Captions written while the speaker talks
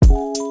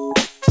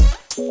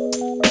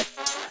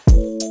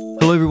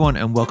everyone,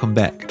 and welcome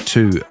back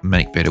to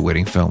Make Better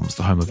Wedding Films,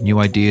 the home of new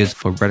ideas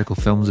for radical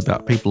films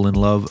about people in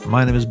love.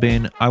 My name is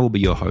Ben. I will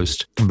be your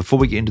host. And before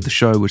we get into the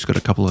show, we've got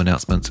a couple of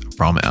announcements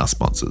from our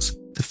sponsors.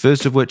 The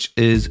first of which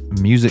is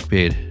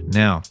MusicBed.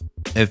 Now,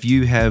 if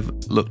you have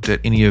looked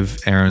at any of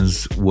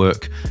Aaron's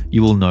work,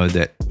 you will know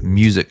that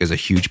music is a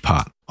huge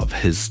part of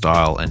his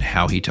style and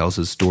how he tells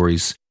his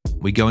stories.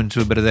 We go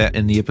into a bit of that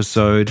in the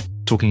episode,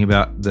 talking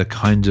about the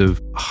kind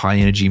of high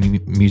energy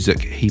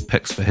music he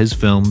picks for his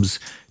films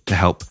to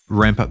help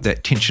ramp up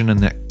that tension and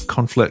that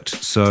conflict.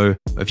 So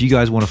if you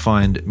guys want to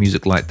find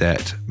music like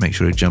that, make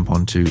sure to jump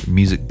onto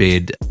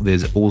MusicBed.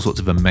 There's all sorts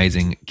of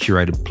amazing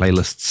curated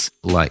playlists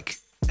like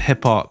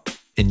hip hop,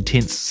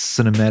 intense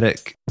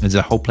cinematic. There's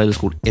a whole playlist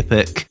called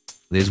Epic.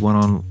 There's one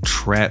on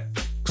trap.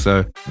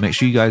 So make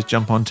sure you guys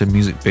jump onto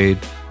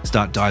MusicBed,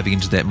 start diving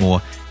into that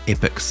more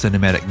epic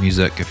cinematic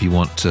music if you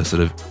want to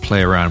sort of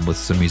play around with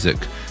some music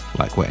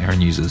like what Aaron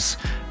uses.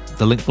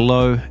 The link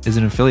below is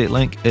an affiliate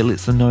link. It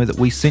lets them know that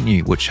we sent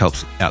you, which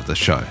helps out the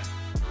show.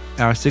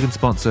 Our second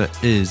sponsor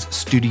is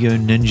Studio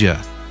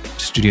Ninja.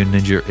 Studio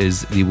Ninja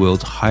is the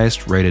world's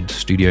highest rated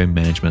studio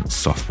management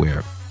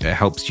software. It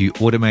helps you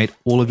automate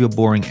all of your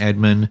boring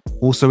admin.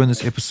 Also in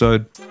this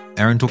episode,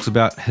 Aaron talks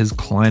about his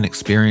client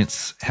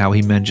experience, how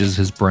he manages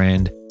his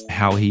brand,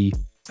 how he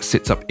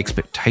sets up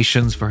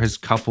expectations for his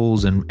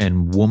couples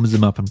and warms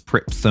them up and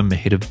preps them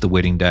ahead of the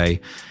wedding day.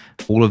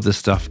 All of this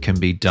stuff can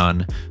be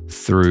done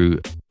through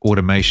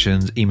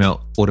automations,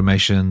 email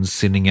automations,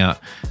 sending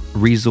out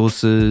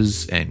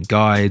resources and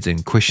guides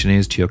and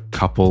questionnaires to your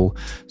couple.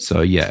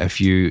 So yeah, if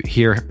you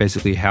hear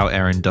basically how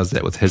Aaron does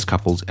that with his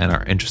couples and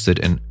are interested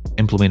in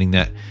implementing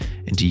that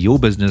into your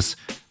business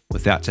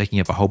without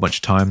taking up a whole bunch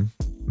of time,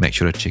 make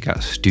sure to check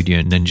out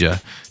Studio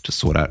Ninja to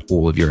sort out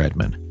all of your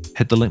admin.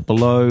 Hit the link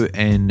below,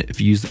 and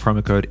if you use the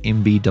promo code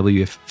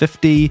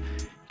MBWF50,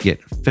 get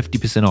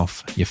 50%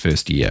 off your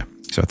first year.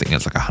 So I think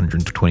that's like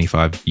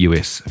 $125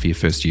 US for your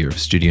first year of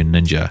Studio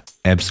Ninja.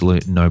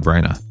 Absolute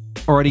no-brainer.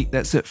 Alrighty,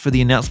 that's it for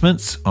the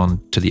announcements. On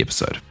to the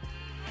episode.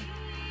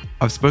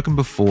 I've spoken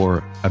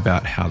before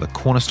about how the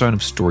cornerstone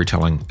of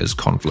storytelling is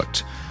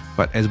conflict,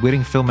 but as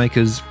wedding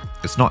filmmakers,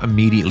 it's not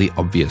immediately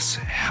obvious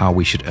how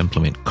we should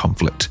implement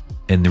conflict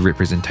in the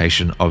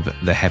representation of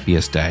the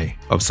happiest day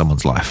of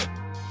someone's life.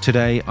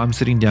 Today, I'm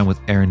sitting down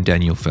with Aaron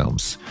Daniel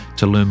Films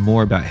to learn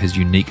more about his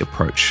unique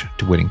approach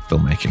to wedding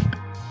filmmaking.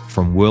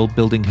 From world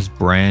building his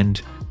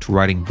brand, to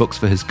writing books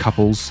for his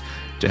couples,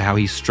 to how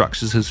he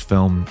structures his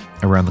film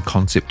around the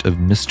concept of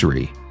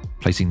mystery,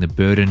 placing the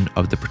burden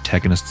of the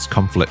protagonist's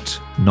conflict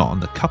not on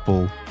the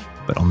couple,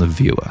 but on the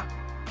viewer.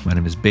 My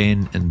name is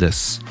Ben, and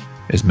this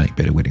is Make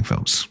Better Wedding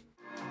Films.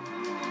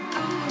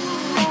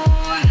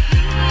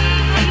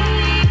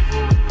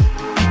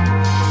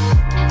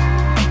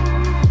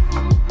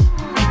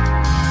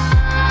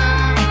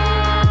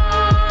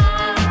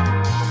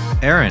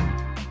 Aaron,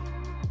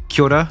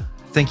 kia ora.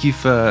 Thank you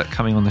for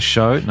coming on the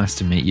show. Nice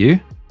to meet you.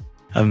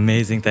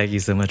 Amazing. Thank you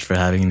so much for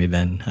having me,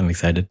 Ben. I'm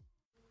excited.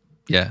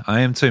 Yeah, I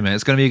am too, man.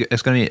 It's going to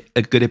be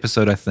a good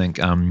episode, I think.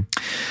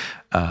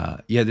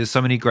 There's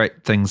so many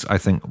great things I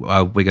think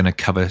we're going to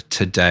cover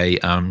today.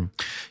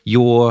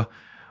 Your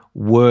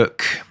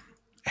work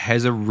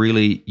has a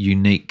really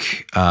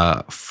unique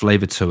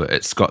flavor to it.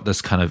 It's got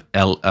this kind of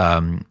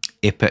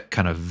epic,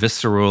 kind of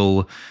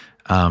visceral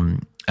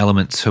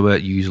element to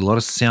it. You use a lot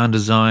of sound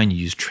design, you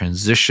use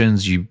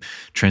transitions, you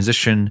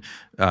transition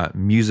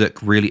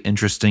music really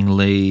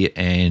interestingly,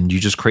 and you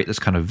just create this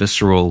kind of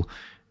visceral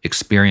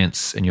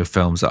experience in your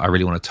films that I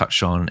really want to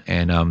touch on.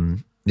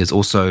 And there's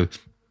also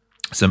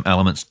some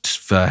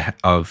elements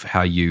of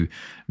how you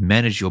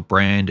manage your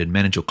brand and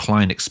manage your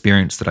client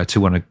experience that I too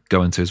want to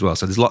go into as well.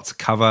 So there's lots to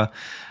cover.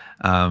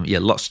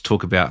 Lots to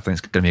talk about. I think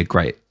it's going to be a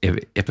great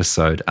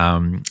episode.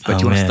 But do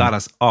you want to start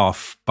us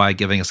off by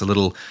giving us a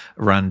little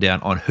rundown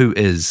on who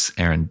is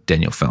Aaron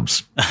Daniel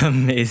Films?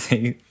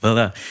 Amazing.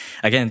 Well,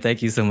 again,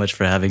 thank you so much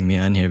for having me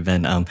on here,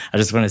 Ben. I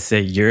just want to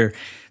say you're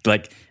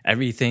like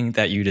everything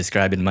that you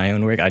describe in my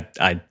own work.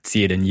 I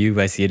see it in you.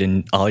 I see it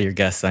in all your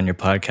guests on your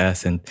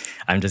podcast, and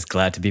I'm just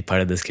glad to be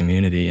part of this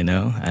community,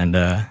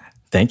 and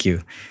thank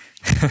you.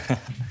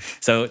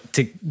 So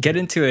to get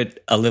into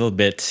it a little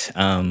bit,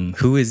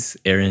 who is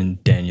Aaron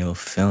Daniel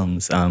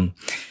Films? In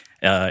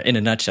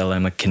a nutshell,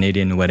 I'm a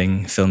Canadian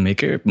wedding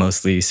filmmaker,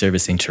 mostly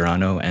servicing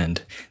Toronto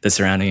and the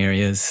surrounding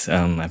areas.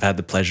 I've had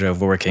the pleasure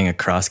of working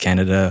across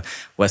Canada,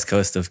 west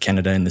coast of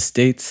Canada in the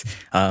States,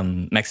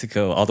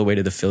 Mexico, all the way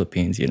to the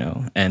Philippines,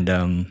 And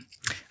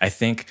I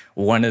think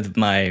one of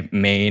my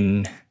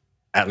main,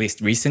 at least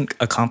recent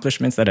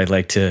accomplishments that I'd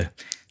like to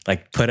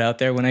put out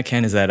there when I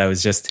can is that I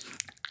was just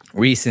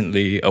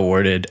recently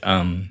awarded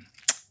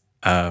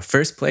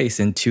first place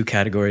in 2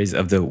 categories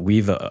of the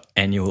WEVA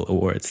Annual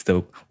Awards,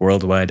 the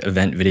Worldwide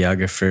Event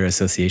Videographer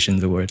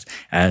Association's Awards,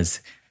 as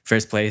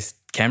first place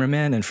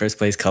cameraman and first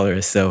place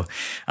colorist. So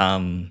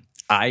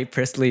I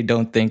personally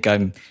don't think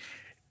I'm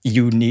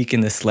unique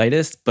in the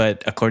slightest,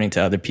 but according to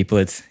other people,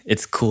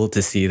 it's cool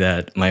to see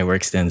that my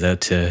work stands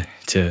out to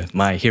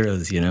my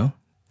heroes,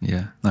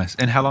 Yeah, nice.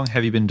 And how long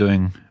have you been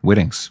doing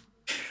weddings?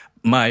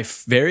 My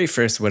very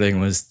first wedding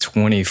was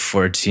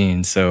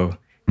 2014. So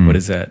what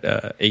is that?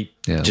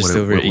 Just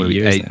over 8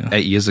 years now.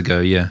 8 years ago,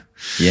 yeah.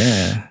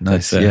 Yeah.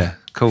 Nice, yeah.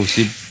 Cool.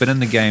 So you've been in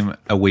the game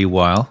a wee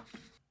while.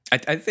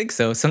 I think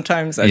so.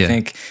 Sometimes I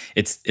think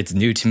it's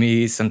new to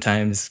me.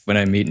 Sometimes when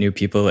I meet new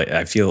people,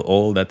 I feel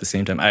old at the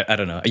same time. I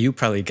don't know. You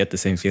probably get the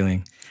same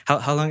feeling.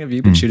 How long have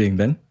you been shooting,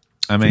 Ben?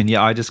 I mean,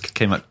 yeah, I just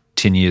came up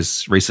 10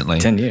 years recently.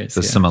 10 years.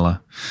 So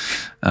similar.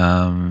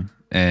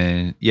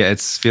 And yeah,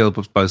 it's feel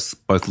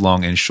both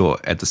long and short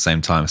at the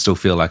same time. I still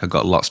feel like I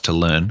got lots to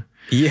learn.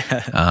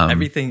 Yeah.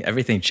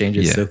 Everything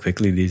changes so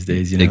quickly these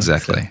days,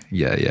 Exactly. So.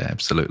 Yeah,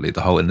 absolutely.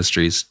 The whole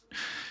industry's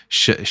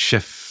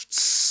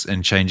shifts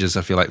and changes,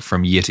 I feel like,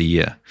 from year to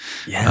year.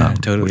 Yeah,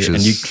 totally. Which is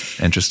and you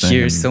interesting.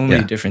 Hear so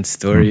many different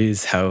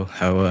stories, how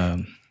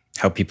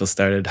people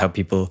started, how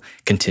people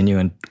continue,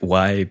 and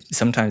why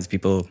sometimes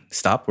people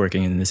stop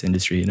working in this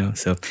industry,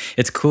 So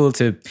it's cool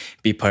to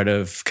be part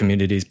of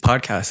communities,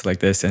 podcasts like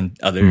this, and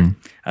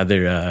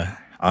other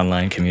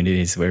online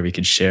communities where we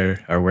could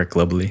share our work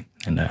globally.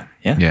 And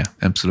yeah,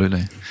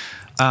 absolutely.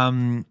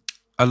 I'd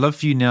love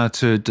for you now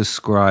to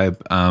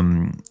describe,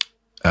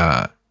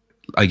 I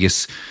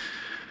guess,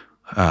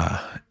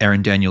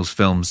 Aaron Daniels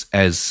Films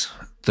as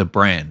the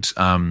brand,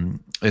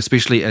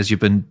 especially as you've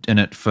been in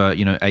it for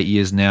 8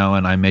 years now,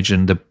 and I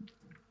imagine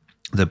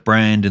the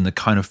brand and the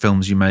kind of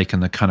films you make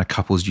and the kind of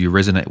couples you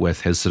resonate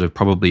with has sort of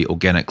probably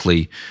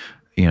organically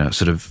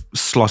sort of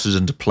slotted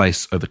into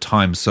place over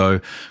time.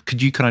 So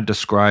could you kind of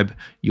describe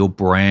your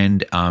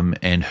brand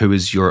and who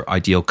is your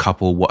ideal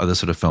couple? What are the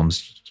sort of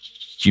films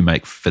you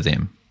make for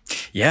them?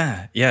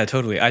 Yeah,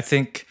 totally. I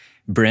think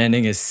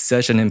branding is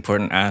such an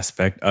important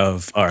aspect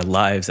of our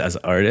lives as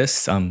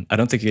artists. I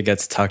don't think it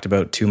gets talked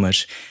about too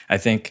much. I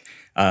think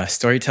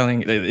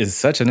storytelling is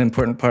such an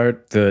important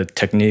part. The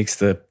techniques,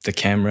 the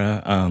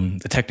camera,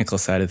 the technical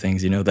side of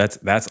things,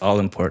 that's all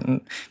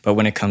important. But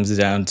when it comes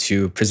down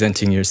to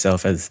presenting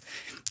yourself as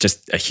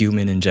just a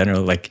human in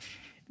general, like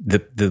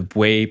the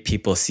way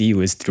people see you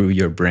is through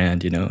your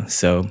brand,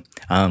 So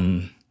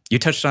you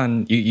touched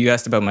on, you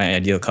asked about my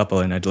ideal couple,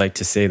 and I'd like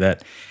to say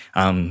that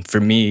for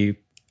me,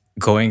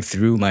 going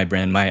through my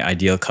brand, my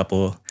ideal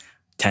couple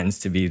tends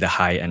to be the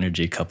high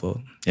energy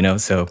couple,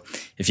 So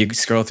if you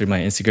scroll through my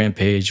Instagram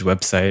page,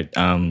 website,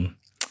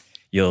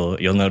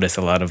 you'll notice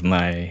a lot of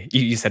my,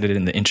 you said it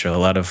in the intro, a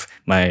lot of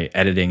my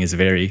editing is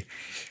very,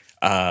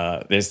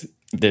 there's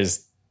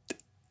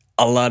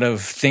a lot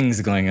of things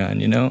going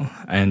on,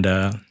 And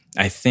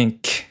I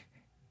think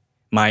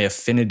my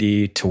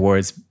affinity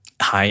towards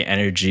high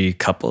energy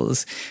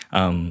couples.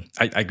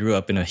 I grew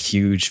up in a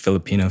huge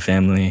Filipino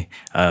family.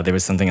 There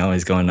was something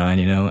always going on,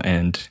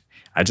 and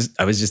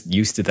I was just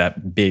used to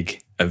that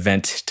big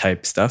event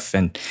type stuff,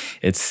 and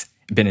it's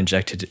been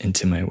injected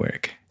into my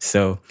work.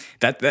 So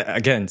that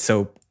again,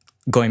 so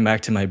going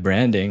back to my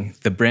branding,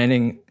 the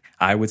branding,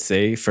 I would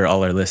say for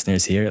all our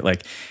listeners here,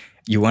 like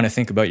you want to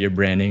think about your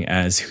branding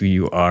as who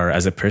you are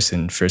as a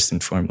person first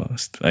and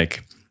foremost.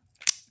 Like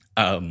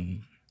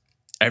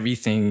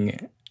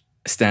everything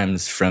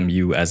stems from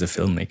you as a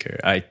filmmaker.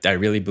 I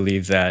really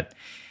believe that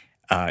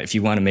if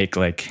you want to make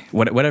like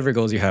whatever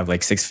goals you have,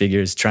 like 6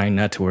 figures, trying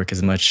not to work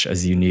as much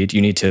as you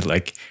need to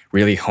like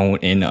really hone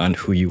in on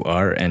who you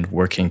are and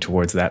working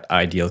towards that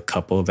ideal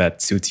couple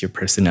that suits your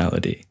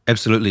personality.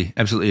 Absolutely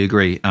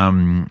agree.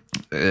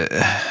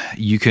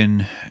 You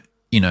can,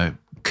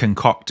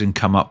 concoct and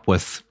come up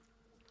with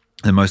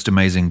the most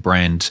amazing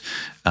brand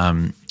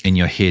in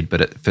your head,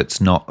 but if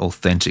it's not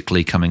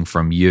authentically coming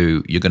from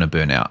you, you're going to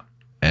burn out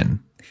and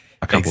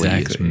a couple of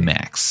years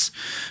max.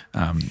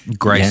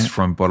 Grace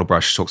from Bottle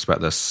Brush talks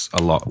about this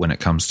a lot when it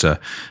comes to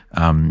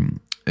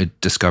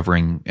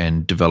discovering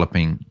and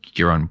developing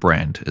your own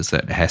brand, is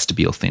that it has to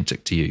be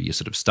authentic to you. You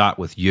sort of start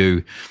with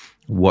you,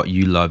 what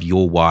you love,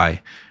 your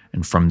why,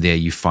 and from there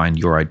you find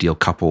your ideal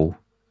couple,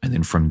 and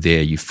then from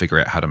there you figure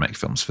out how to make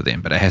films for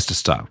them. But it has to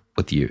start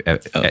with you.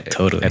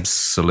 Totally.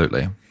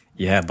 Absolutely.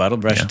 Yeah, Bottle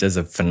Brush does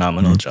a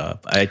phenomenal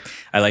job. I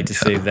like to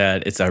say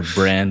that it's our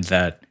brand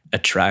that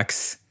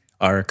attracts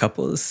our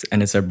couples,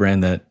 and it's our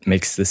brand that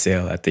makes the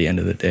sale at the end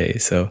of the day.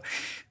 So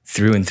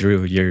through and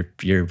through,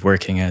 you're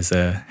working as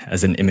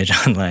an image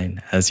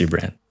online as your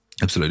brand.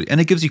 Absolutely.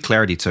 And it gives you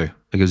clarity too.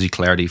 It gives you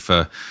clarity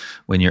for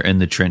when you're in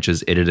the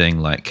trenches editing,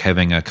 like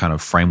having a kind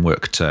of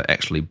framework to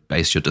actually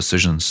base your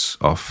decisions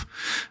off.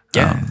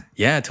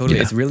 Yeah, totally.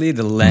 Yeah. It's really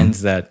the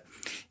lens that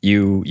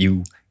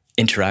you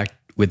interact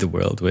with the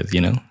world with,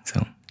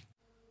 so.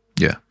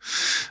 Yeah,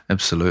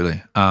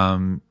 absolutely.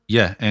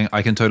 Yeah, and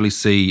I can totally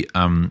see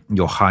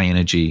your high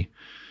energy,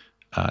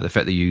 the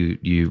fact that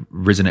you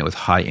resonate with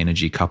high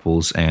energy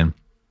couples, and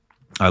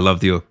I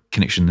love your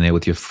connection there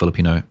with your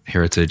Filipino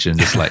heritage and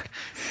just like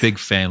big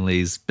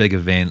families, big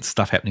events,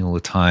 stuff happening all the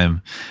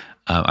time.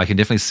 I can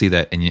definitely see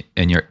that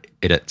in your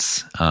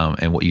edits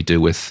and what you do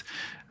with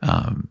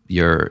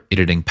your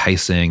editing,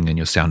 pacing, and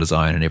your sound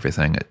design and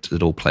everything.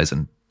 It all plays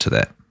into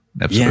that.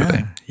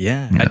 Absolutely.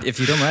 Yeah. If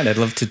you don't mind, I'd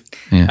love to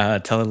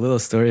tell a little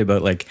story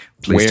about like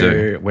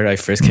where I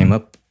first came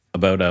up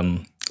about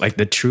like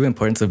the true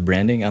importance of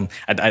branding.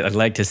 I'd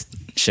like to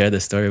share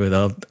this story with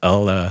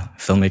all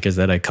filmmakers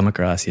that I come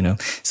across.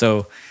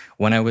 So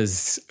when I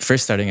was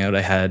first starting out,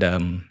 I had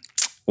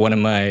one of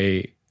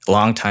my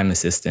longtime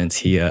assistants.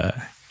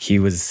 He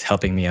was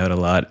helping me out a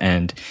lot,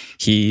 and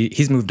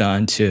he's moved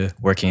on to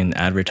working in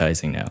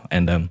advertising now.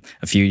 And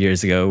a few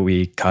years ago,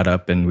 we caught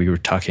up and we were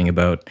talking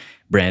about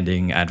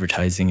branding,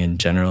 advertising in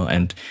general,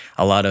 and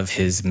a lot of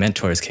his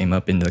mentors came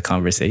up into the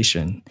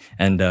conversation.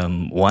 And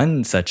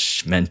one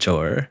such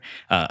mentor,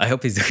 I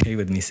hope he's okay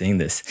with me saying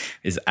this,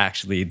 is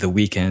actually The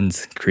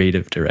Weeknd's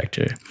creative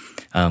director,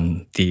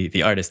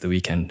 the artist The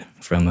Weeknd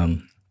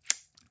from.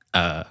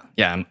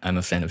 I'm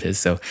a fan of his.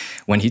 So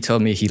when he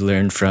told me he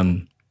learned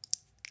from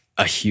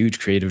a huge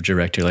creative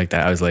director like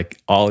that, I was like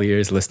all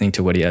ears listening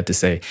to what he had to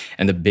say.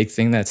 And the big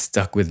thing that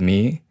stuck with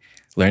me,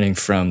 learning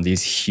from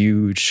these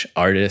huge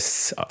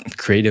artists,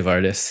 creative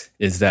artists,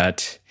 is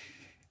that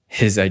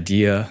his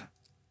idea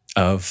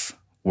of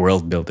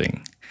world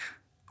building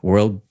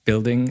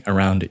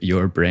around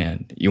your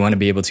brand. You want to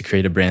be able to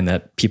create a brand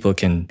that people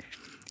can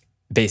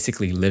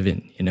basically live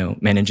in.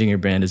 Managing your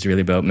brand is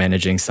really about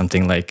managing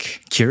something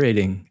like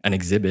curating an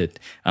exhibit,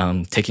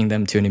 taking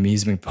them to an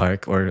amusement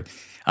park, or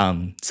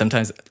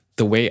sometimes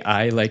the way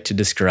I like to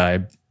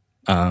describe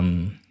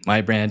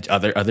my brand,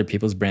 other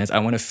people's brands, I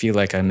want to feel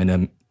like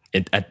I'm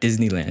at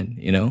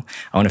Disneyland.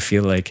 I want to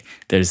feel like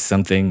there's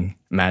something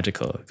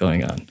magical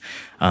going on.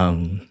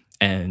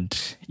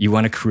 And you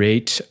want to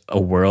create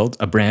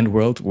a brand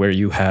world where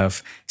you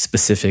have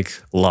specific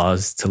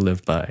laws to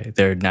live by.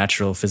 They're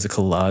natural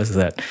physical laws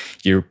that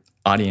your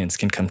audience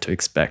can come to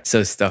expect.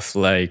 So stuff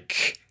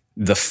like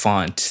the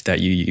font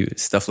that you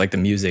use, stuff like the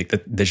music,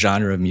 the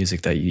genre of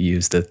music that you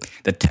use, the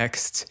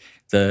text,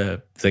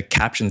 the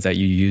captions that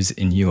you use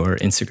in your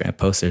Instagram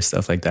posters,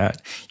 stuff like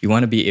that. You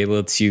want to be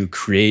able to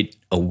create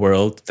a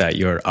world that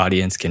your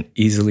audience can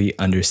easily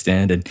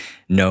understand and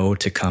know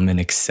to come and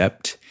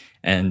accept.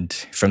 And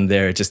from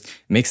there, it just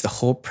makes the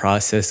whole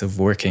process of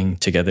working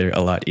together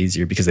a lot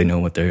easier because they know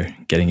what they're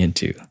getting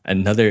into.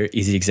 Another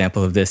easy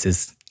example of this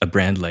is a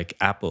brand like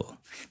Apple.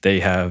 They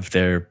have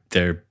their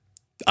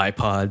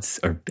iPods,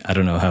 or I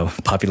don't know how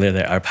popular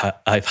their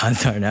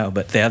iPods are now,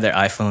 but they have their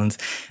iPhones,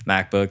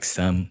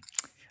 MacBooks,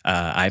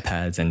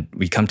 iPads, and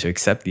we come to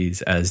accept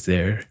these as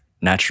their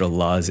natural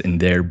laws in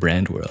their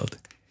brand world.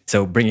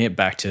 So bringing it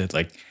back to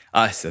like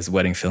us as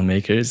wedding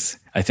filmmakers,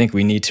 I think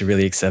we need to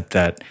really accept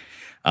that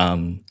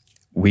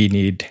we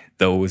need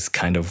those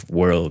kind of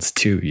worlds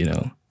too, Does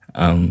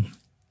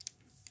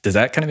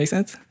that kind of make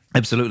sense?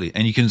 Absolutely.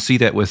 And you can see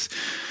that with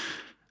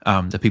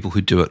the people who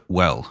do it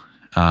well.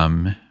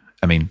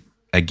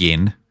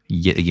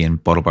 Yet again,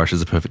 Bottle Brush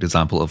is a perfect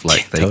example of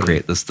like they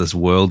create this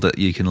world that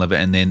you can live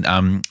in. And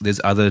then there's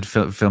other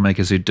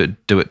filmmakers who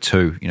do it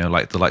too,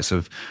 like the likes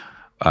of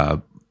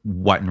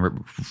White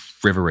and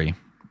Reverie.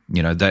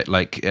 That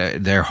like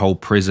their whole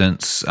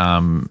presence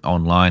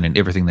online and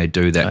everything they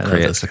do that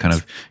creates a kind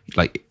of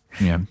like,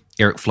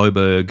 Eric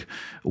Floberg,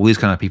 all these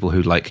kind of people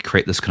who like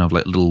create this kind of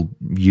like little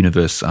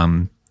universe. I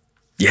love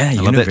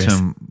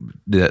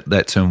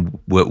that term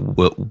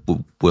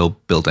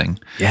world building.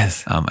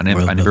 Yes. I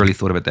never really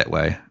thought of it that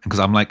way because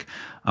I'm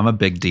a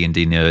big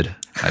D&D nerd.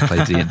 I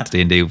play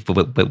D&D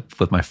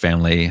with my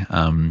family,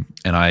 and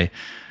I,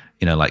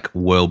 like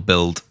world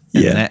build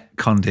in that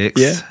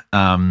context. Yeah.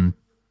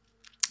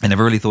 I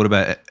never really thought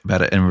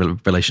about it in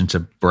relation to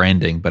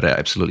branding, but it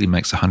absolutely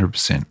makes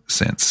 100%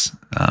 sense.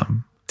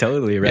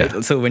 Totally, right?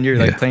 Yeah. So when you're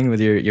like playing with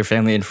your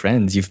family and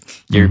friends,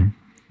 you're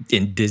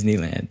in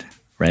Disneyland,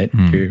 right?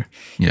 You're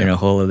in a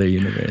whole other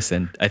universe.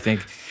 And I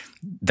think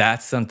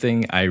that's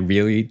something I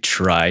really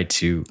try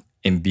to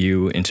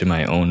imbue into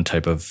my own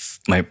type of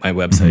my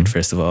website,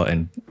 first of all,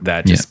 and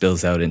that just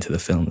spills out into the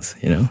films,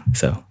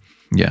 So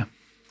yeah,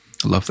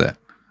 I love that.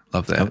 I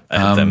hope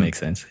that makes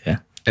sense. Yeah.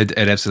 It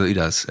absolutely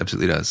does.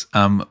 Absolutely does.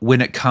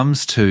 When it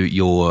comes to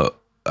your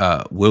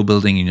world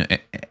building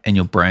and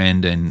your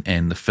brand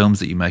and the films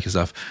that you make and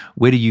stuff,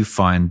 where do you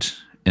find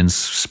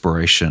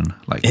inspiration?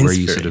 Like, where are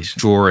you sort of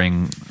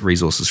drawing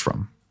resources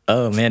from?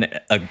 Oh man,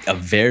 a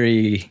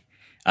very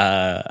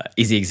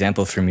easy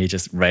example for me,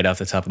 just right off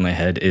the top of my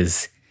head,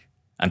 is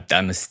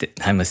I'm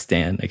a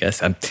stan, I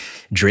guess.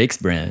 Drake's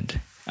brand.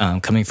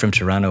 Coming from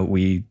Toronto,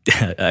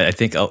 I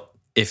think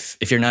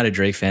if you're not a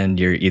Drake fan,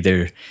 you're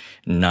either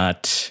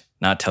not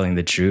telling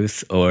the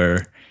truth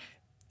or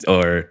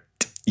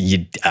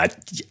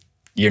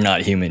you're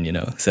not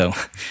human, So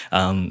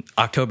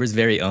October's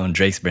very own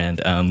Drake's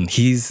brand.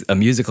 He's a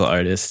musical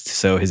artist,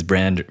 so his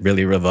brand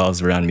really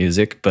revolves around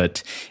music,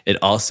 but it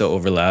also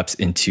overlaps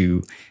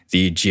into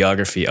the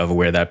geography of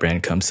where that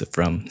brand comes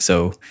from.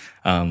 So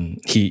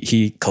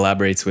he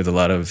collaborates with a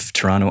lot of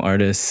Toronto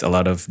artists, a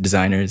lot of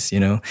designers,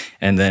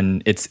 and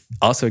then it's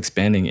also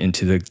expanding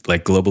into the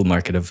like global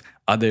market of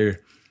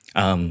other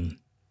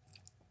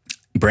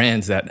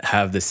brands that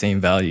have the same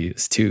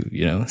values too,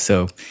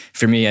 So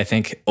for me, I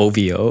think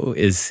OVO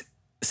is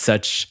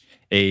such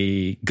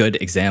a good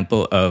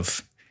example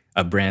of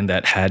a brand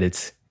that had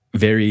its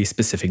very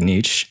specific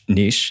niche,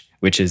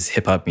 which is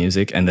hip hop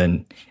music, and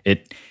then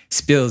it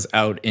spills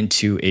out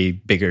into a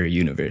bigger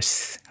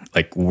universe,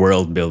 like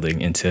world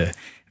building into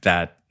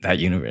that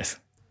universe.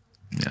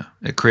 Yeah,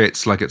 it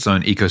creates like its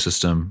own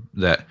ecosystem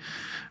that,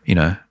 you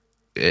know,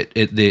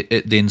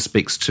 it then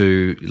speaks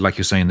to, like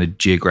you're saying, the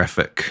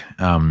geographic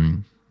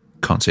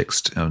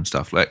context and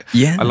stuff. Like,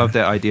 yeah, I love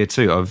that idea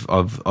too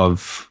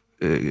of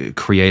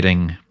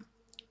creating,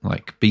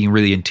 like, being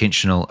really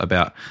intentional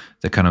about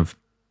the kind of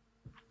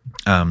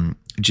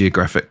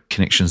geographic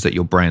connections that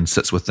your brand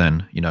sits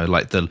within. You know,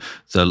 like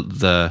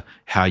the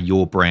how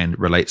your brand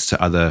relates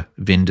to other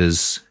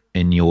vendors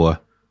in your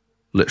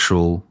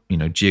literal, you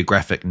know,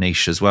 geographic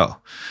niche as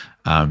well.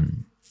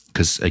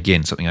 Because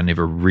again, something I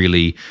never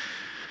really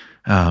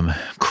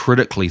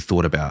critically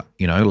thought about,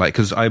 you know, like,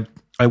 because I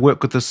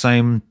work with the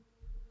same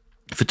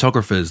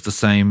photographers, the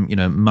same, you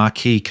know,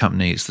 marquee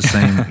companies, the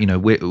same, you know,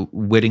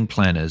 wedding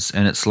planners,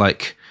 and it's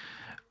like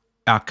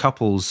our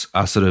couples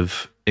are sort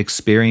of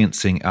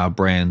experiencing our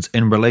brands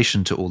in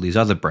relation to all these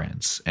other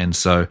brands, and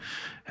so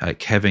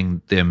like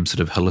having them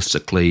sort of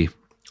holistically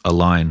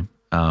align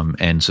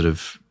and sort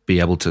of be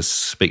able to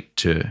speak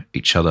to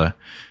each other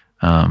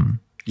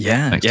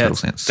makes total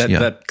sense.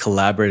 That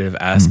collaborative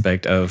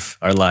aspect of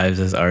our lives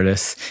as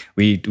artists,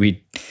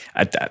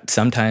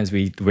 sometimes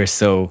we're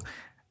so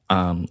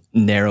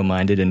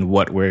narrow-minded in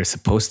what we're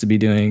supposed to be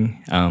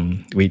doing.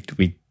 We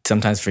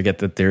sometimes forget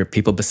that there are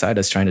people beside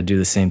us trying to do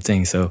the same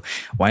thing. So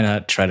why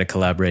not try to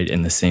collaborate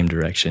in the same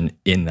direction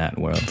in that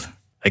world?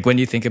 Like when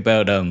you think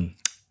about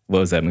what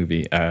was that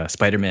movie?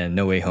 Spider-Man: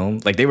 No Way Home.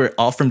 Like they were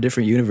all from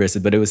different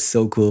universes, but it was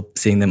so cool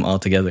seeing them all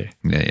together.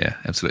 Yeah,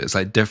 absolutely. It's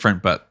like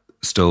different, but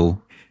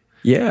still,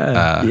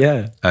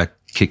 a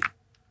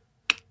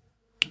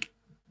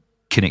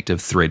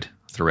connective thread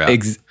throughout.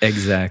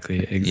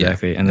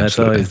 Exactly. And that's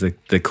always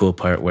the cool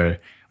part where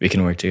we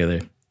can work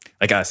together.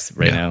 Like us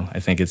right now. I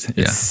think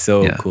it's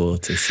so cool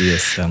to see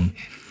us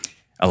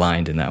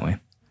aligned in that way.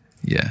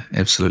 Yeah,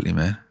 absolutely,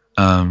 man.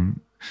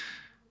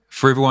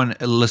 For everyone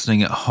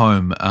listening at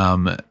home,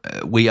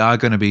 we are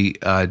going to be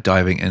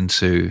diving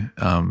into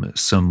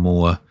some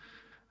more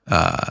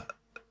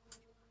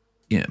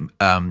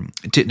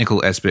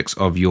technical aspects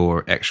of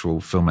your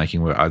actual filmmaking.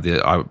 Where I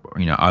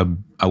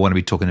want to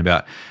be talking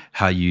about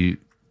how you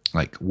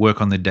like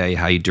work on the day,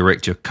 how you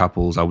direct your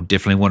couples. I would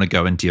definitely want to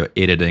go into your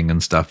editing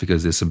and stuff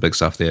because there's some big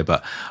stuff there.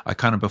 But I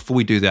kind of, before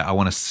we do that, I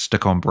want to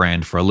stick on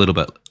brand for a little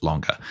bit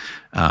longer,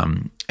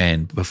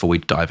 and before we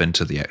dive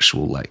into the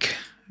actual like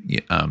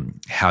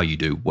how you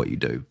do what you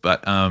do.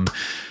 But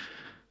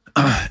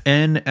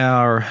in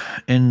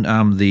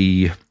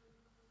the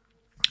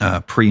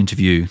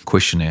pre-interview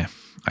questionnaire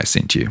I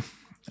sent you,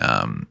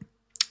 I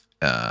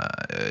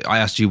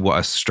asked you what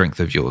a strength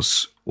of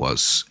yours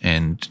was,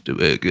 and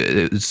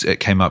it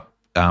came up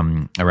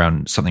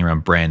around something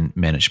around brand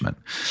management.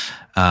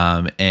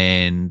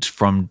 And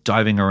from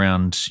diving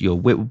around your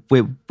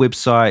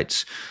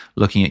website,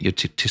 looking at your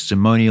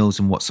testimonials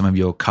and what some of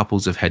your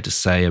couples have had to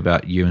say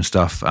about you and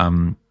stuff,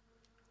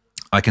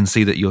 I can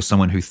see that you're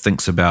someone who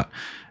thinks about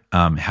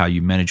how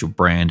you manage your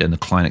brand and the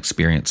client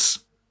experience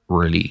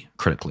really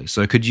critically.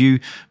 So could you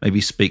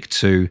maybe speak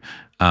to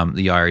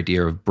the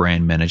idea of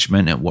brand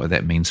management and what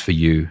that means for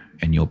you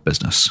and your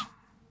business?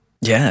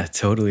 Yeah,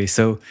 totally.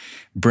 So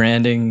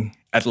branding,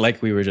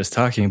 like we were just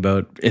talking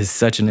about, is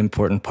such an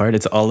important part.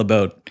 It's all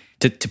about,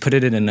 to put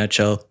it in a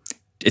nutshell,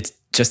 it's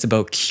just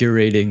about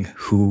curating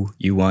who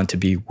you want to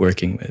be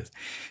working with.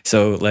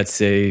 So let's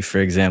say, for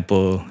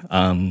example,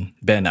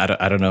 Ben,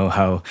 I don't know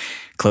how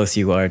close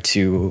you are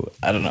to,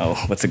 I don't know,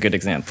 what's a good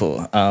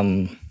example?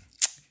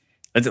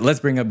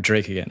 Let's bring up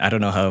Drake again. I don't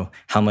know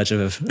how much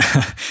of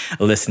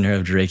a listener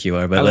of Drake you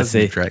are, but let's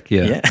say Drake.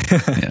 Yeah.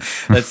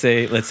 let's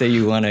say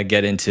you want to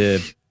get into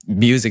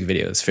music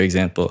videos, for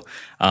example.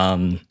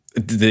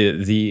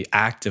 The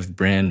act of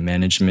brand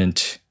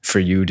management for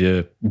you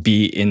to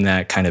be in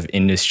that kind of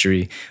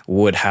industry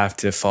would have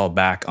to fall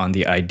back on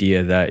the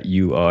idea that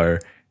you are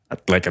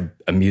like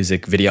a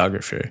music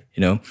videographer.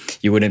 You know,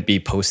 you wouldn't be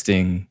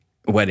posting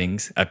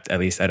weddings, at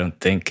least I don't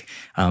think.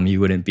 You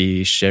wouldn't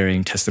be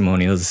sharing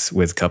testimonials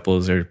with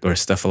couples or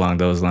stuff along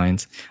those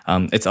lines.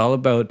 It's all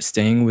about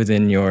staying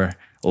within your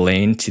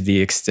lane to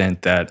the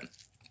extent that,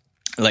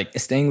 like,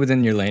 staying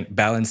within your lane,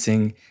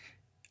 balancing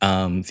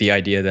the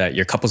idea that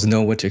your couples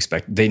know what to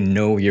expect. They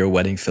know you're a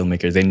wedding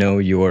filmmaker. They know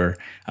you're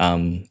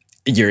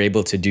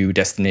able to do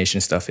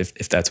destination stuff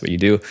if that's what you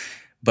do.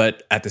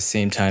 But at the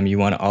same time, you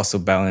want to also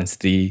balance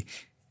the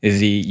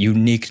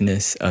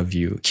uniqueness of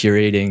you,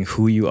 curating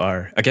who you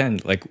are. Again,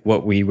 like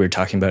what we were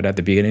talking about at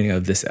the beginning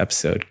of this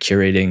episode,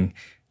 curating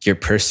your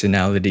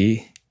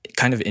personality,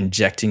 kind of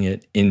injecting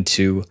it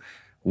into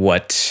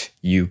what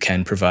you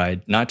can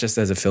provide, not just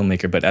as a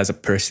filmmaker, but as a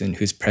person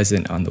who's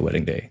present on the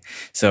wedding day.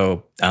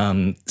 So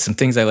some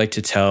things I like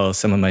to tell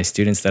some of my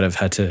students that I've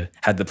had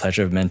the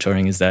pleasure of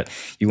mentoring is that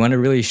you want to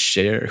really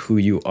share who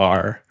you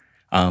are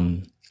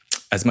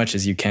as much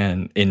as you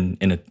can in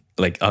a,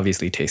 like,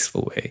 obviously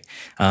tasteful way.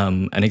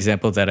 An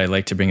example that I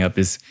like to bring up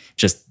is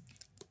just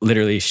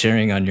literally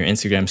sharing on your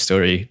Instagram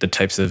story the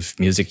types of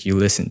music you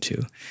listen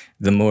to.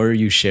 The more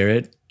you share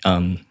it,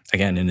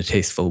 again, in a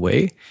tasteful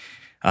way,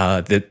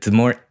 the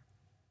more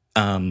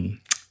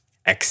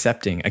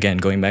accepting, again,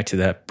 going back to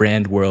that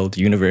brand world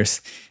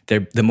universe,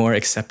 the more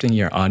accepting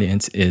your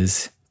audience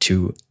is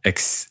to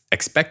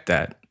expect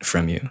that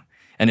from you.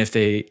 And if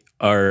they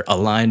are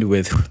aligned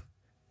with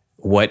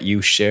what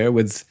you share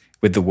with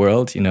the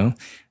world, you know,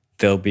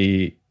 it'll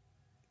be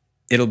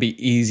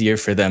easier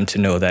for them to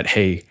know that,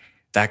 hey,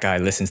 that guy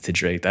listens to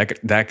Drake.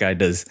 That guy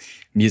does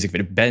music.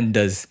 Ben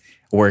does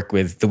work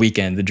with The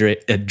Weeknd,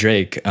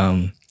 Drake.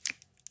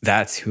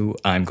 That's who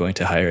I'm going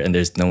to hire, and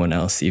there's no one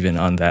else even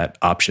on that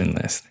option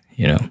list,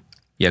 you know?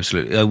 Yeah,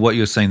 absolutely. What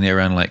you're saying there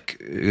around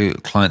like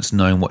clients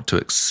knowing what to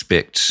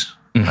expect,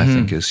 I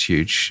think is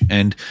huge.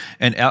 And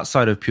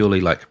outside of purely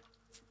like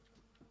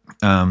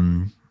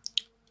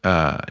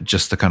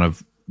just the kind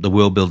of the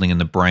world building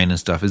and the brain and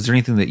stuff, is there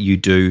anything that you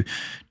do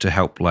to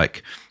help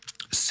like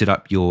set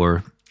up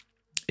your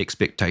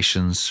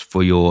expectations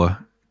for your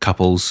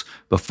couples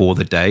before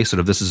the day? Sort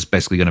of, this is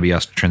basically going to be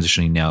us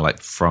transitioning now, like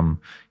from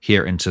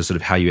here into sort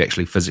of how you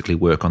actually physically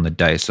work on the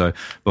day. So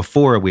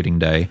before a wedding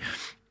day,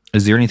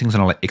 is there anything sort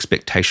of like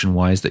expectation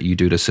wise that you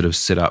do to sort of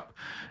set up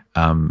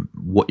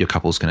what your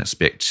couples can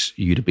expect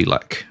you to be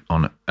like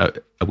on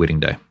a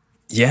wedding day?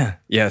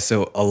 Yeah.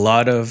 So a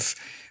lot of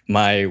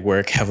my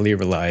work heavily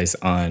relies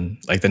on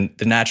like the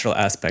natural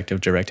aspect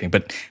of directing.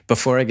 But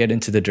before I get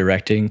into the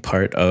directing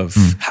part of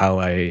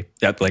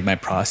like my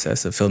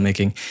process of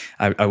filmmaking,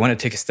 I want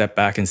to take a step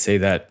back and say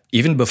that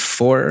even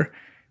before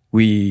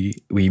we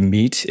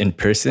meet in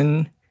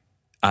person,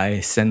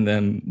 I send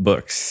them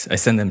books. I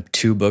send them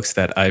 2 books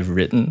that I've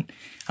written,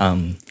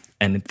 and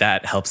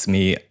that helps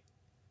them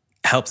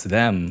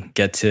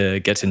get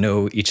to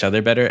know each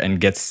other better and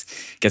gets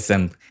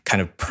them kind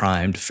of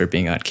primed for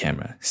being on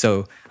camera.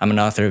 So I'm an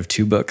author of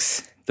 2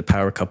 books, The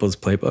Power Couples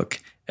Playbook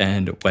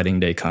and Wedding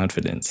Day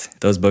Confidence.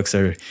 Those books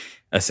are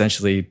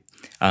essentially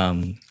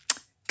kind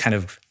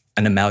of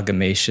an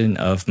amalgamation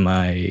of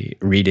my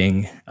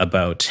reading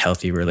about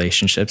healthy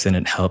relationships, and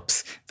it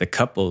helps the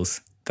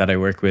couples that I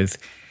work with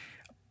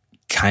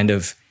kind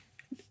of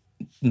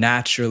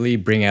naturally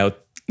bring out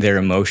their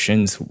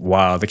emotions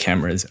while the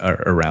cameras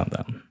are around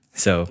them.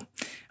 So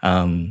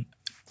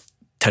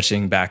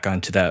touching back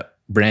onto that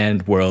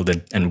brand world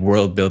and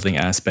world building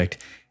aspect,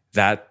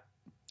 that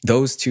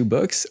those 2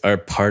 books are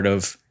part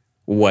of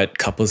what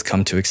couples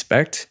come to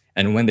expect.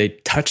 And when they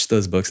touch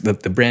those books,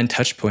 the brand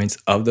touch points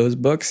of those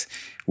books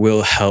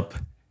will help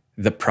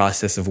the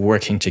process of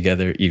working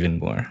together even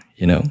more,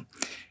 you know?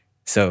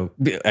 So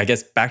I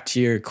guess back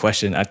to your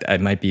question, I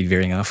might be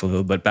veering off a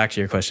little, but back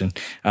to your question,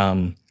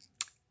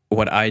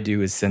 what I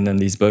do is send them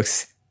these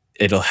books.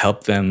 It'll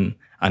help them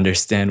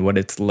understand what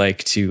it's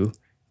like to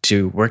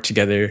work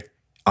together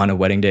on a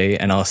wedding day,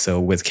 and also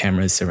with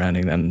cameras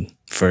surrounding them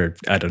for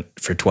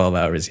 12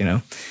 hours, you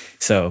know?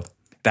 So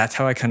that's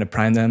how I kind of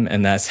prime them,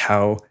 and that's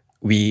how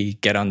we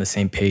get on the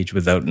same page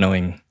without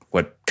knowing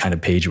what kind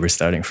of page we're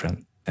starting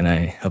from. And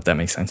I hope that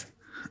makes sense.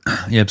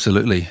 Yeah,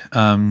 absolutely.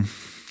 I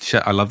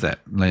love that.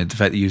 Like, the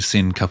fact that you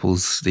send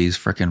couples these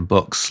freaking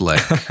books,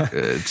 like,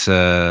 it's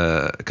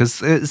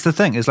because it's the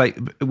thing. It's like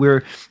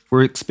we're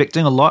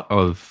expecting a lot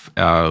of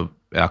our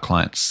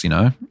clients. You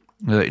know,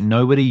 like,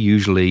 nobody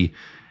usually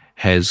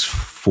has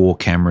 4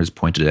 cameras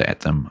pointed at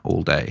them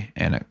all day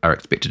and are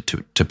expected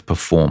to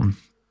perform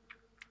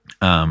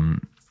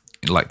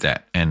like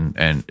that.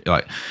 And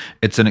like,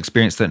 it's an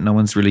experience that no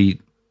one's really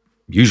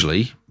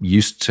usually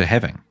used to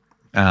having.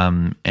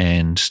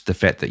 And the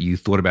fact that you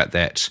thought about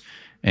that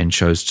and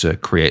chose to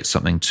create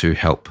something to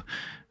help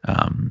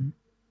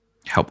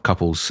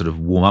couples sort of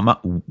warm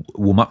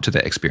up to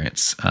that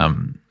experience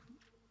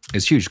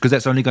is huge, because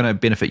that's only going to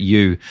benefit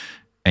you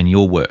and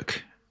your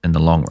work in the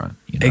long run.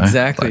 You know?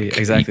 Exactly.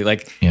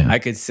 Like, yeah. I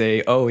could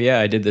say, oh yeah,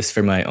 I did this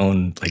for my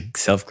own like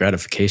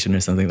self-gratification or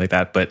something like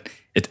that, but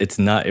it's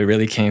not. It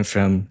really came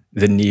from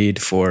the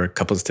need for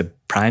couples to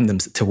prime them,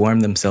 to warm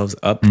themselves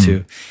up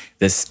to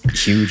this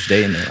huge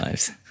day in their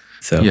lives.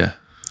 So yeah,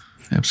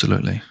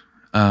 absolutely.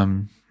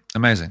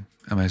 Amazing.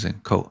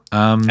 Cool.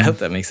 I hope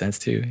that makes sense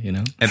too, you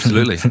know?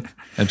 Absolutely.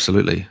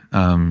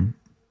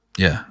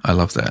 Yeah, I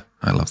love that.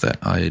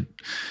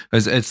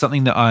 It's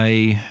something that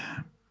I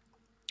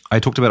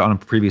talked about on a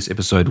previous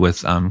episode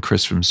with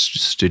Chris from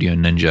Studio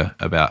Ninja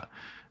about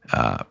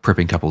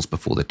prepping couples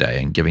before the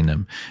day and giving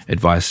them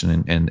advice,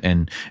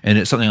 and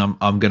it's something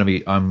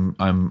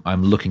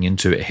I'm looking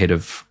into ahead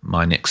of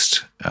my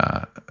next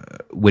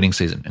wedding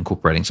season,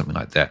 incorporating something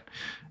like that.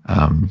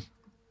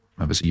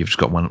 Obviously, you've just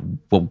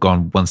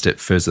gone one step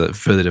further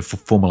to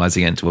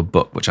formalizing it into a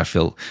book, which I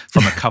feel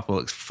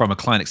from a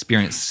client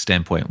experience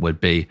standpoint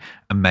would be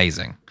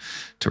amazing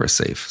to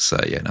receive. So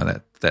yeah, no,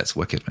 that's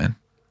wicked, man.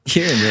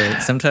 Here and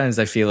there, sometimes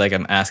I feel like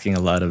I'm asking a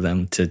lot of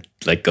them to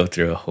like go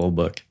through a whole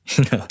book.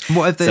 You know?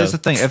 Well, that's the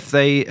thing. If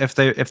they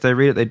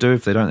read it, they do.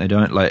 If they don't, they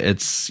don't. Like,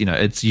 it's, you know,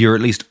 it's, you're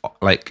at least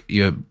like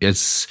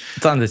it's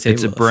on the table.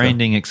 It's a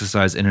branding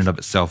exercise in and of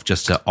itself,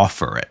 just to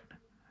offer it.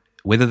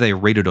 Whether they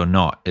read it or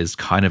not is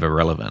kind of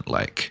irrelevant.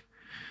 Like,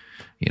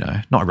 you know,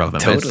 not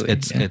irrelevant, totally,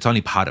 but it's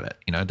only part of it.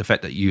 You know, the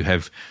fact that you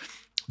have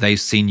they've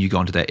seen you go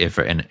into that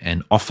effort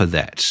and offer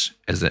that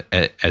as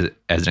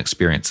an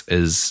experience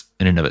is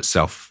in and of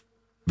itself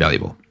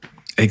valuable.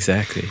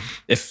 Exactly.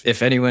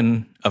 If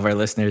anyone of our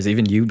listeners,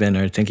 even you, Ben,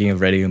 are thinking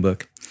of writing a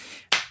book,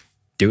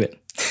 do it.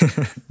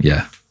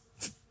 Yeah.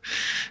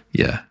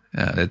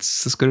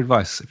 That's good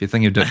advice. If you're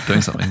thinking of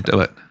doing something, do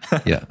it.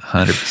 Yeah,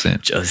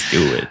 100%. Just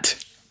do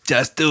it.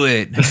 Just do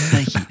it.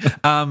 Thank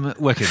you.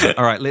 Wicked.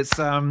 All right, let's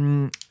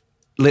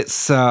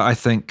I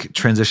think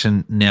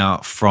transition now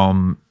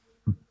from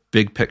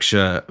big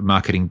picture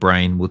marketing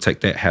brain. We'll take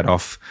that hat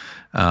off,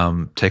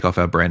 take off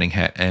our branding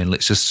hat, and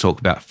let's just talk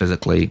about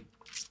physically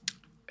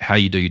how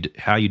you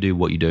do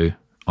what you do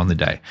on the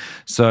day.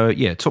 So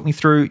yeah, talk me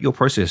through your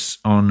process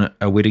on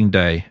a wedding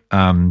day.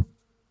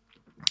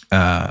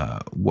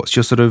 What's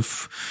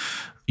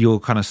your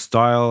kind of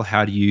style?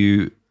 How do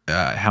you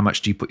how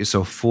much do you put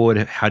yourself forward?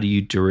 How do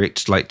you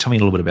direct? Like, tell me a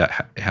little bit about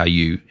how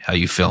you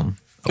film.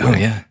 Oh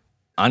yeah.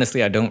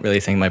 Honestly, I don't really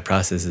think my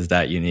process is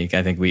that unique.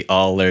 I think we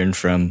all learn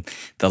from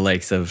the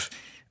likes of,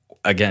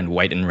 again,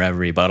 White and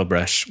Reverie, Bottle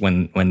Brush,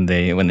 when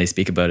they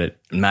speak about it.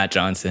 Matt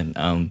Johnson.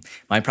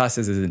 My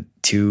process isn't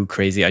too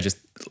crazy. I just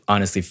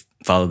honestly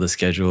follow the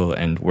schedule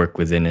and work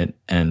within it,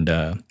 and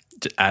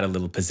add a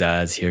little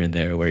pizzazz here and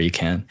there where you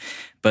can.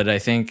 But I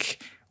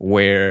think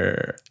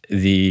where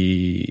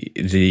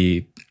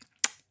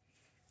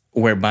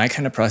where my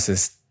kind of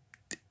process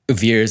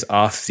veers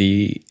off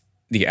the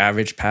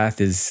average path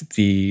is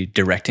the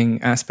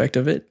directing aspect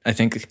of it. I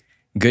think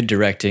good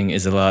directing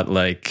is a lot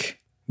like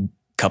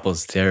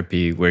couples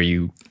therapy, where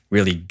you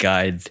really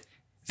guide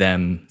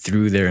them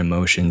through their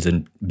emotions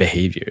and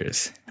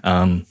behaviors.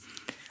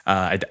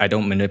 I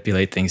don't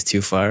manipulate things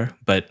too far,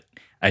 but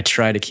I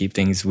try to keep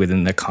things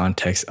within the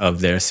context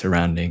of their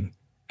surrounding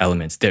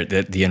elements,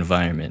 the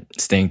environment,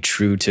 staying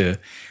true to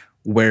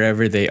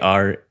wherever they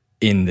are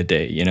in the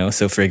day, you know?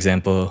 So for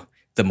example,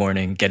 the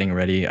morning, getting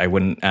ready, I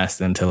wouldn't ask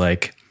them to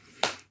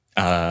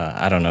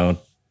I don't know,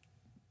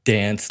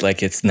 dance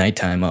like it's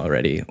nighttime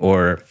already,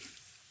 or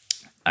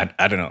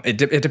I don't know.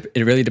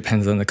 It really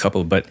depends on the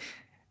couple, but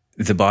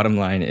the bottom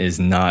line is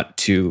not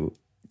to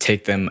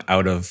take them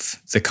out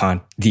of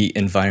the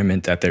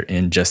environment that they're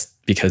in just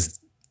because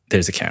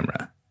there's a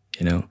camera.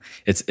 You know,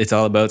 it's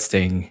all about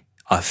staying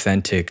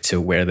authentic to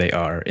where they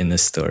are in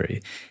this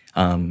story.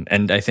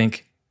 And I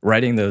think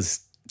writing those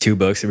 2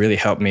 books really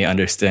helped me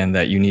understand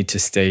that you need to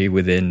stay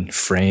within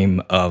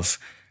frame of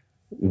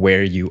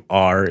where you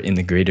are in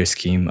the greater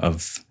scheme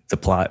of the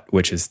plot,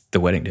 which is the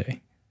wedding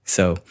day.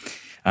 So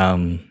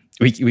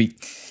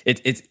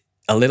it's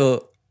a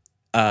little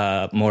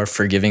more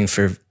forgiving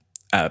for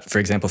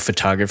example,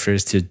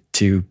 photographers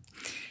to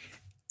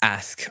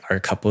ask our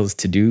couples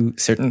to do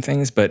certain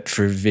things, but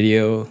for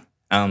video,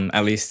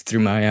 at least through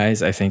my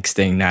eyes, I think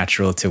staying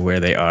natural to where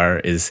they are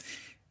is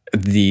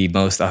the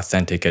most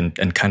authentic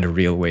and kind of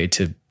real way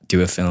to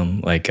do a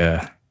film like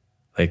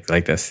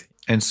this.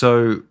 And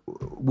so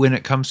when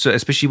it comes to,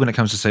 especially when it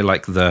comes to say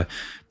like the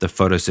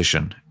photo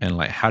session, and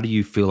like how do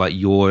you feel like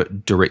your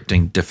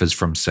directing differs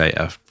from say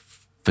a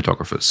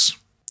photographer's?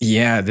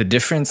 Yeah, the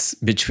difference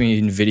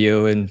between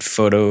video and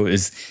photo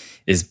is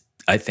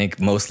I think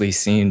mostly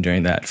seen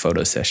during that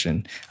photo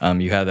session.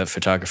 You have the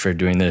photographer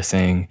doing their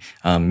thing,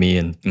 me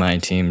and my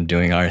team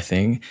doing our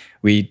thing.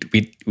 We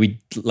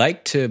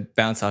like to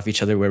bounce off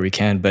each other where we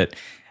can, but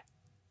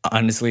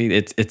honestly,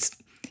 it's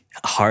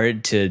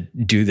hard to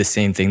do the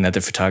same thing that the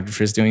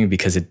photographer is doing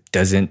because it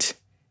doesn't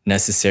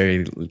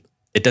necessarily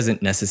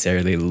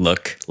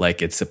look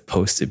like it's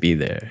supposed to be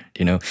there.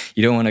 You know,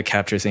 you don't want to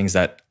capture things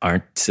that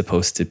aren't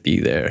supposed to be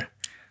there,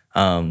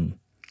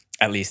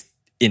 at least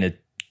in a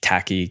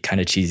tacky, kind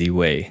of cheesy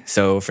way.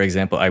 So, for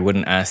example, I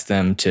wouldn't ask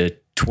them to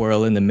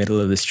twirl in the middle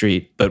of the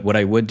street, but what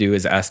I would do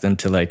is ask them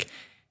to like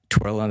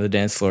twirl on the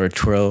dance floor,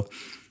 twirl,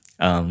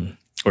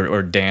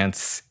 or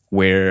dance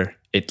where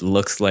it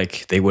looks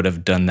like they would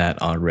have done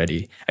that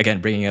already. Again,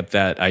 bringing up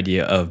that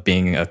idea of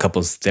being a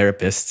couples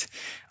therapist,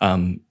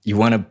 you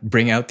want to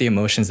bring out the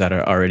emotions that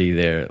are already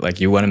there. Like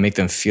you want to make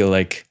them feel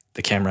like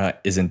the camera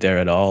isn't there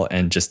at all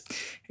and just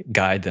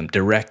guide them,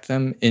 direct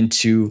them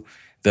into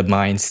the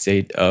mind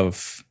state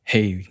of,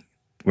 hey,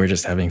 we're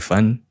just having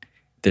fun.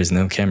 There's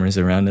no cameras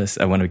around us.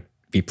 I want to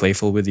be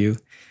playful with you.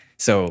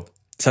 So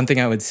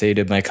something I would say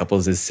to my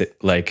couples is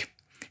like,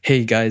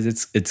 hey guys,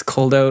 it's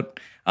cold out.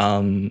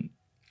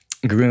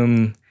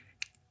 Groom,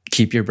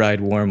 keep your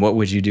bride warm. What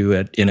would you do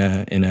in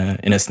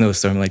a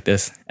snowstorm like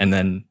this? And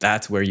then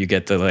that's where you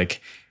get the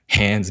like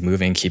hands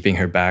moving, keeping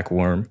her back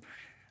warm.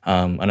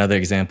 Another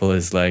example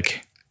is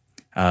like,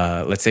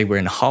 let's say we're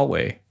in a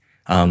hallway.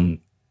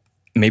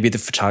 Maybe the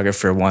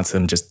photographer wants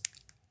them just,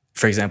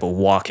 for example,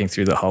 walking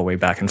through the hallway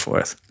back and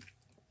forth.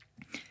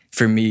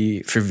 For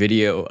me, for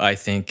video, I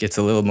think it's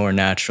a little more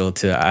natural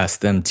to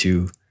ask them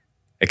to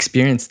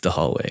experience the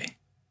hallway.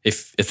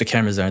 If the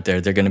cameras aren't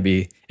there, they're going to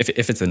be,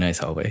 if it's a nice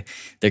hallway,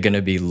 they're going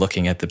to be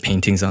looking at the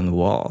paintings on the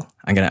wall.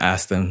 I'm going to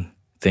ask them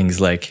things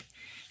like,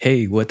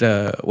 hey,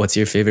 what's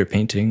your favorite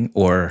painting?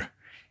 Or,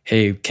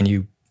 hey, can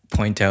you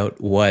point out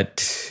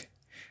what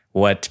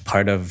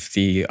part of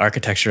the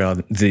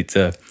architecture,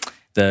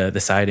 the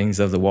sidings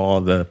of the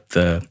wall,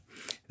 the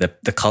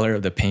color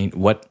of the paint.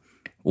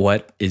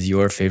 What is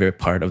your favorite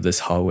part of this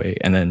hallway?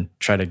 And then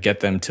try to get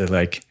them to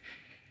like,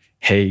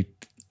 hey,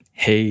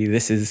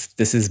 this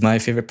is my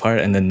favorite part,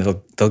 and then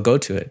they'll go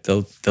to it.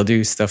 They'll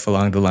do stuff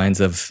along the lines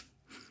of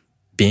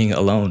being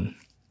alone,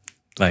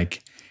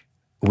 like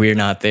we're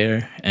not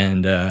there,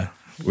 and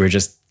we're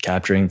just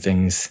capturing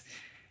things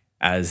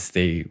as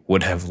they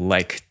would have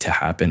liked to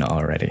happen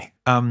already.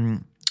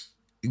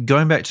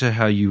 Going back to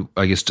how you,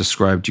 I guess,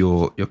 described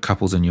your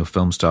couples and your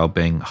film style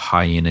being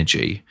high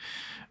energy,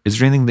 is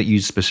there anything that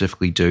you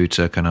specifically do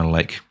to kind of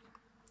like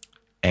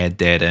add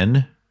that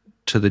in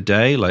to the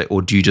day, like,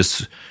 or do you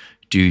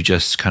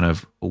just kind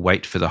of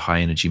wait for the high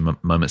energy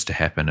moments to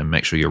happen and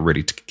make sure you're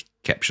ready to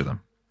capture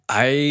them?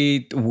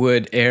 I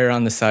would err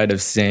on the side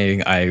of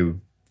saying I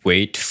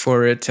wait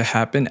for it to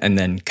happen and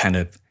then kind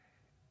of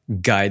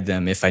guide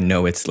them if I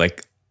know it's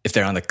like, if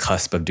they're on the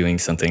cusp of doing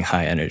something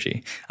high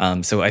energy.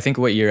 So I think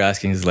what you're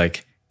asking is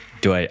like,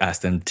 do I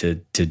ask them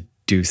to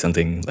do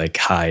something like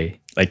high,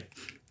 like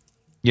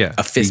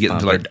a fist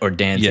pump like, or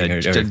dancing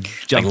or jump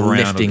like around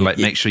lifting, and like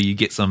make sure you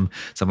get some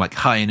like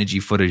high energy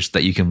footage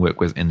that you can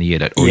work with in the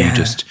edit, or you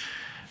just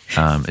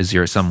is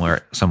there some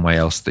way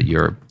else that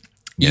you're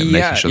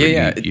making sure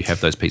that you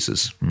have those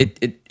pieces?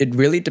 It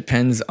really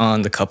depends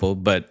on the couple,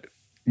 but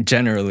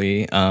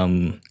generally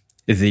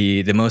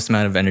the most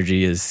amount of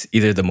energy is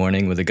either the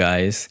morning with the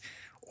guys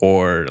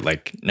or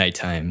like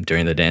nighttime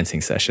during the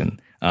dancing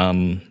session.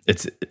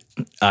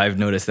 I've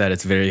noticed that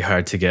it's very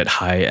hard to get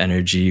high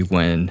energy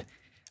when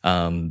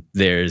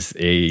there's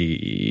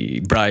a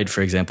bride,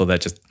 for example,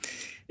 that just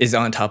is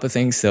on top of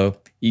things. So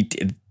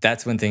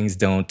that's when things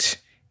don't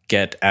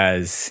get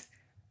as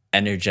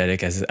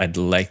energetic as I'd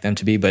like them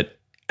to be. But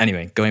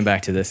anyway, going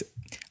back to this,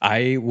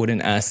 I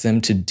wouldn't ask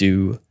them to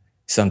do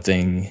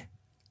something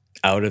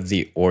out of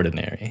the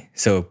ordinary.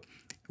 So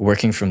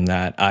working from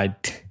that, I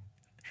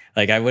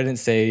wouldn't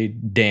say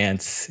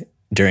dance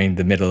during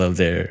the middle of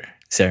their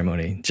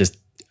ceremony, just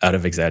out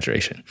of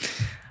exaggeration.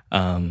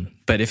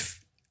 But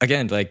if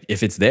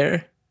it's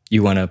there,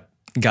 you want to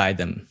guide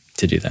them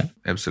to do that.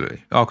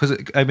 Absolutely. Oh, because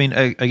I mean,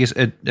 I guess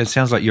it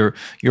sounds like you're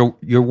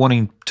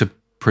wanting to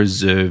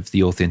preserve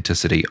the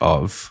authenticity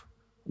of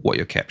what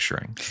you're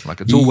capturing. Like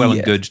it's all well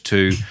and good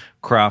to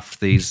craft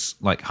these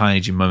like high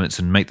energy moments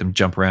and make them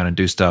jump around and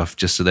do stuff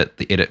just so that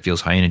the edit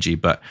feels high energy.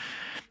 But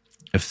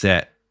if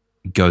that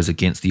goes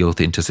against the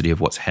authenticity of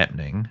what's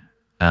happening,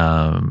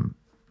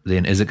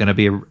 then is it going to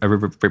be a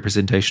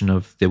representation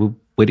of their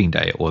wedding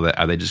day, or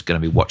are they just going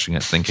to be watching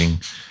it thinking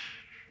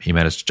he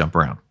made us jump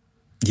around?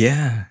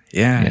 Yeah.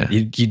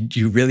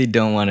 You really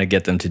don't want to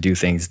get them to do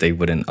things they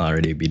wouldn't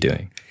already be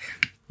doing.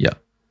 Yeah,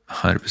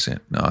 100%.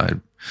 No,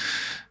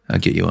 I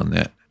get you on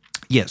that.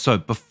 Yeah, so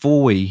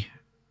before we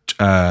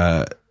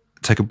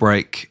take a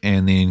break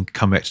and then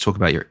come back to talk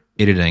about your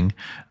editing,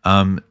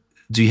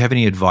 do you have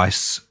any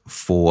advice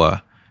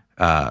for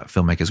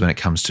filmmakers when it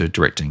comes to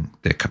directing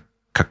their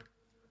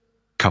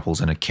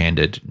couples in a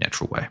candid,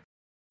 natural way?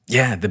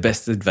 Yeah, the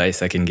best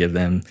advice I can give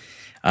them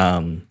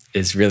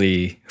is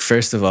really,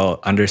 first of all,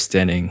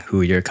 understanding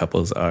who your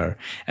couples are.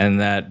 And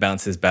that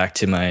bounces back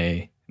to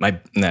my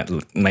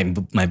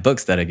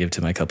books that I give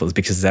to my couples,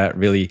 because that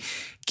really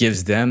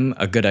gives them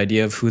a good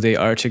idea of who they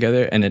are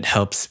together, and it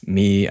helps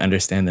me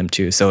understand them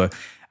too. So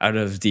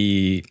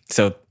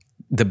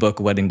the book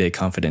Wedding Day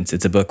Confidence,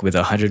 it's a book with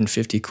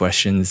 150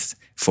 questions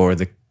for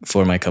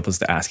my couples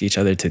to ask each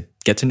other to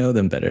get to know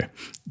them better.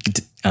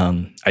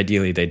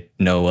 Ideally, they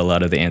know a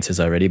lot of the answers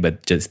already,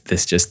 but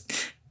this just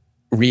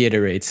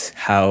reiterates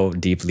how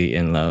deeply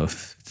in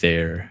love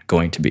they're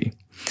going to be.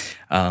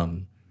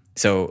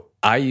 So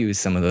I use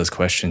some of those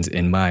questions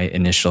in my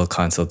initial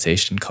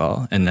consultation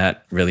call, and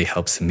that really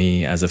helps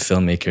me as a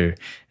filmmaker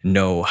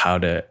know how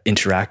to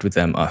interact with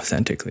them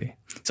authentically.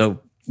 So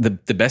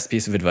the best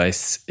piece of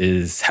advice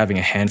is having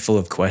a handful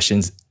of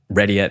questions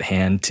ready at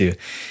hand to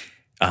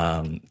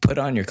put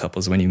on your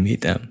couples when you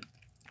meet them.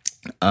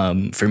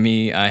 For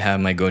me, I have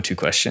my go-to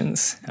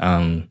questions,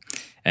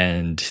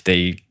 and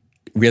they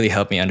really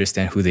help me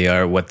understand who they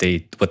are, what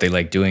they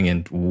like doing,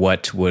 and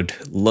what would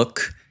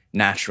look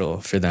natural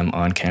for them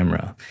on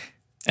camera.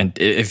 And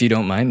if you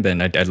don't mind,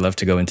 Ben, I'd love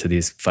to go into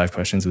these 5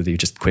 questions with you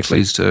just quickly.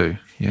 Please do.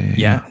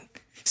 Yeah.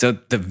 So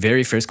the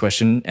very first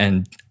question,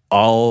 and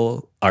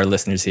all our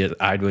listeners here,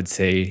 I would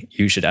say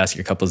you should ask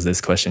your couples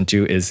this question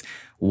too, is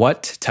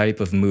what type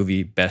of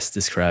movie best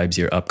describes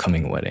your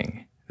upcoming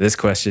wedding? This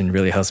question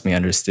really helps me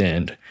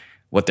understand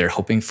what they're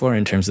hoping for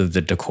in terms of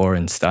the decor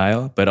and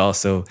style, but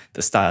also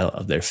the style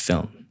of their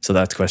film. So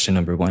that's question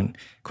number 1.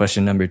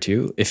 Question number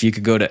 2, if you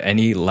could go to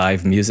any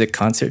live music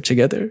concert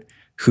together,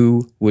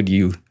 who would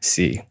you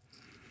see?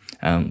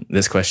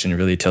 This question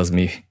really tells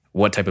me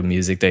what type of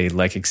music they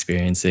like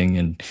experiencing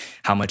and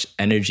how much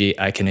energy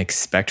I can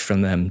expect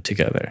from them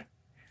together.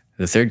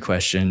 The third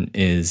question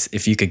is,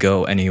 if you could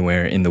go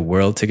anywhere in the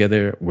world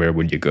together, where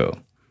would you go?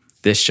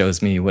 This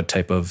shows me what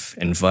type of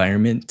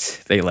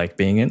environment they like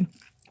being in.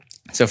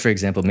 So, for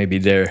example, maybe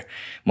they're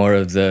more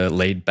of the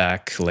laid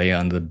back, lay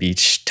on the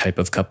beach type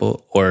of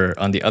couple, or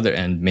on the other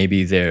end,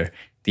 maybe they're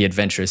the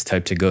adventurous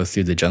type to go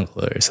through the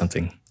jungle or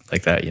something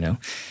like that, you know?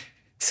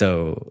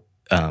 So,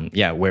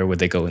 where would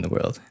they go in the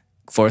world?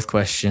 Fourth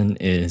question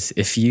is,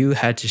 if you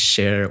had to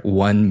share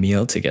one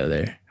meal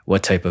together,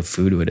 what type of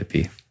food would it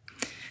be?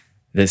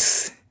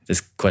 This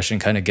question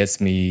kind of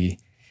gets me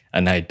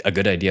a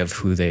good idea of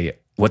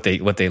what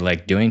they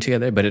like doing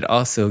together, but it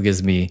also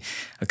gives me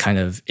a kind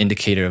of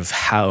indicator of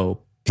how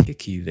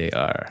picky they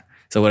are.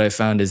 So what I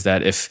found is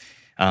that if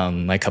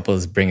my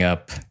couples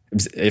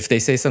if they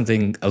say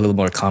something a little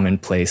more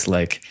commonplace,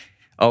 like,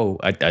 "Oh,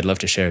 I'd love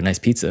to share a nice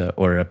pizza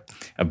or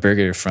a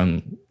burger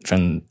from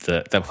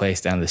the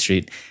place down the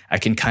street," I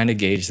can kind of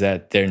gauge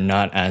that they're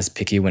not as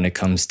picky when it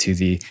comes to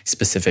the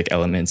specific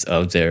elements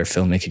of their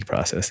filmmaking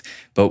process.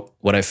 But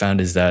what I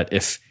found is that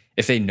if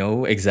they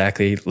know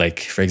exactly,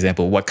 like, for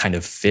example, what kind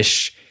of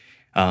fish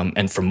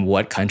and from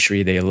what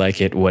country they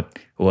like it, what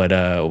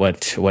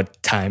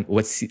time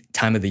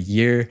of the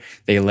year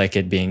they like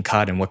it being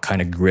caught, and what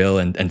kind of grill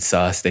and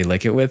sauce they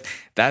like it with,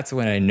 that's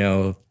when I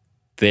know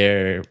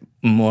they're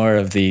more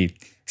of the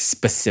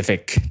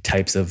specific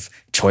types of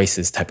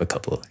choices type of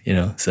couple, you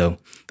know? So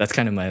that's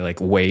kind of my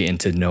like way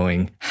into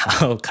knowing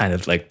how kind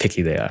of like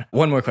picky they are.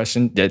 One more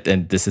question,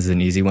 and this is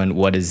an easy one.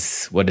 What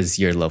is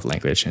your love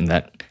language? And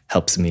that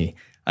helps me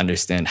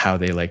understand how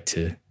they like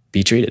to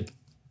be treated.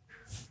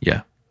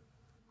 Yeah.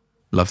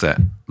 Love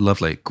that.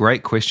 Lovely.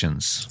 Great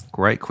questions.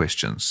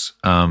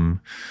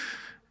 And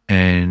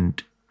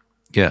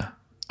yeah,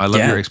 I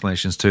love your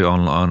explanations too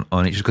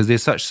on each, because they're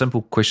such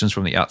simple questions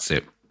from the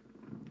outset.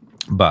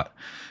 But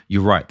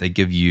you're right, they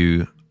give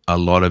you a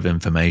lot of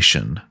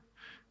information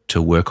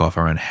to work off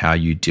around how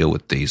you deal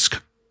with these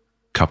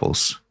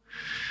couples.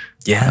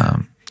 Yeah.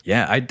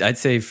 I'd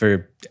say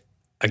for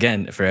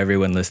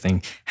everyone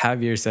listening,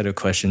 have your set of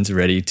questions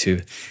ready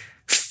to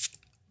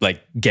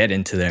like get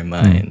into their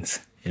minds,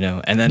 you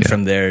know, and then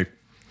from there,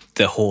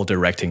 the whole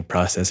directing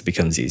process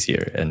becomes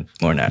easier and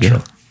more natural.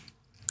 Yeah,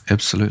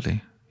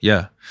 absolutely.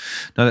 Yeah.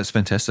 No, that's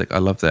fantastic. I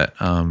love that.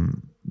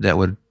 That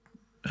would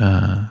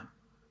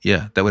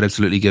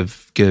absolutely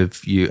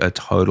give you a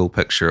total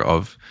picture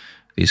of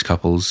these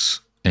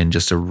couples in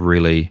just a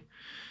really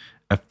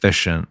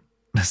efficient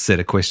set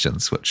of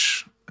questions,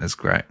 which is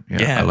great.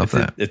 Yeah, I love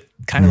that. It's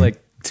kind of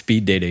like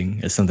speed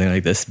dating or something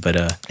like this, but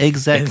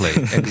exactly,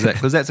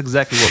 because that's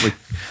exactly what we're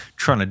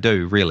trying to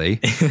do. Really,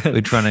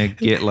 we're trying to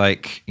get,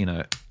 like, you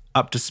know,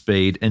 up to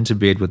speed, into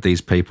bed with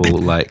these people,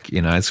 like, you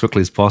know, as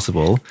quickly as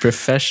possible.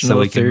 Professional, so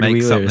we can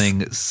make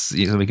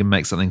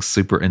third-wheelers. something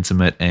super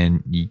intimate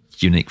and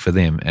unique for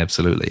them.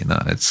 Absolutely, no,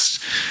 it's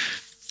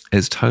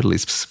totally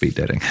speed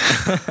dating.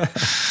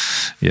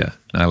 Yeah,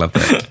 I love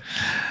that.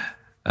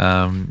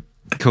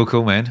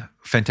 Cool, man.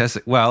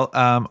 Fantastic. Well,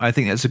 I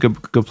think that's a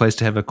good place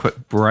to have a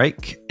quick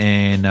break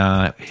and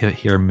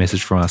hear a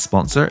message from our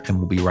sponsor, and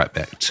we'll be right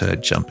back to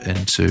jump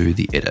into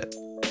the edit.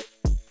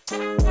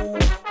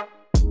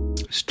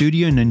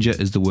 Studio Ninja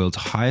is the world's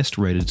highest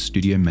rated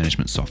studio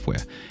management software.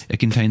 It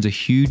contains a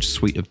huge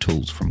suite of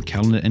tools, from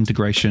calendar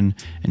integration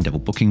and double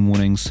booking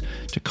warnings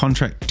to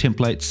contract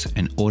templates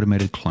and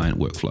automated client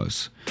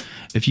workflows.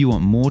 If you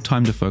want more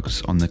time to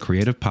focus on the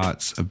creative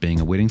parts of being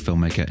a wedding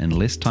filmmaker and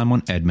less time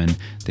on admin,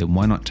 then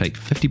why not take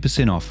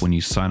 50% off when you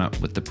sign up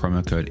with the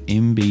promo code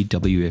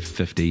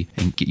MBWF50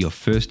 and get your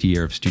first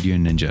year of Studio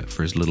Ninja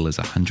for as little as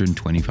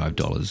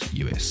 $125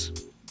 US.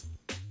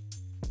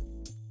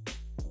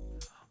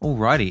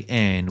 Alrighty,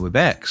 and we're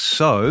back.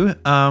 So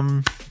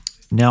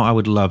now I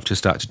would love to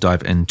start to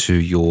dive into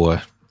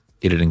your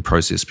editing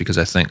process, because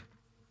I think,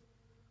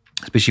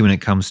 especially when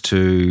it comes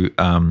to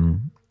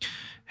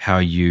how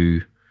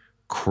you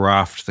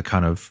craft the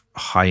kind of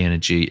high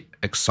energy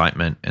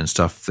excitement and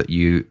stuff that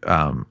you,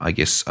 I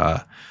guess,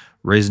 are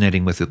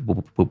resonating with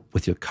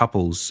your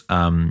couples,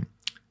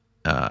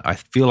 I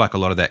feel like a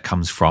lot of that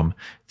comes from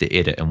the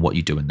edit and what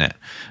you do in that.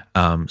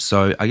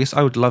 So I guess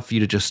I would love for you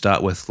to just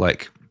start with,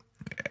 like,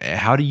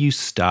 how do you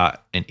start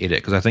an edit?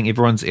 Because I think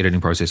everyone's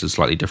editing process is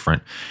slightly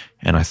different,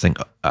 and I think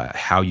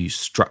how you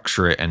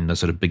structure it and the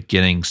sort of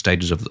beginning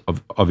stages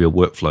of your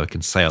workflow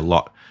can say a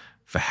lot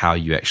for how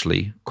you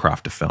actually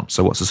craft a film.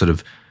 So what's the sort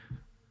of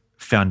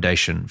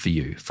foundation for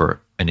you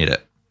for an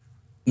edit?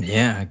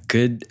 Yeah,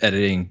 good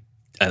editing,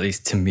 at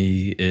least to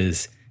me,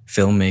 is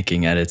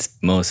filmmaking at its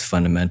most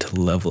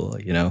fundamental level.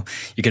 You know,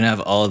 you can have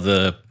all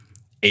the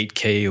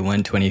 8K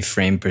 120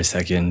 frame per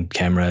second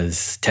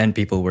cameras, 10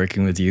 people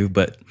working with you,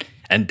 but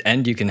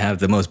and you can have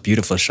the most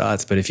beautiful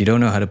shots, but if you don't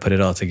know how to put it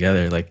all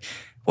together, like,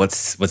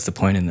 what's the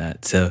point in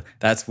that? So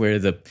that's where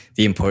the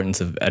importance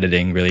of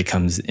editing really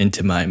comes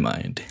into my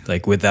mind.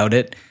 Like, without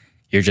it,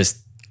 you're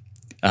just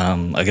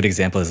a good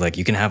example is, like,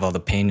 you can have all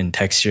the paint and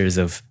textures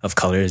of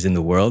colors in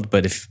the world,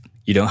 but if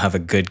you don't have a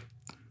good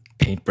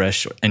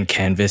paintbrush and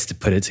canvas to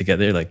put it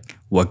together, like,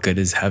 what good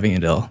is having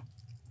it all?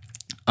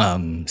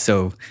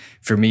 So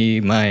for me,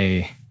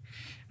 there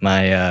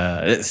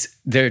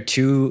are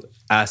two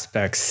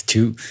aspects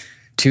to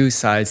two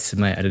sides to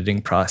my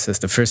editing process.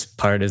 The first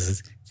part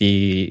is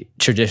the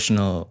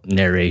traditional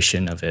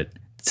narration of it.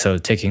 So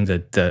taking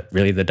the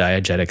really the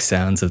diegetic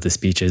sounds of the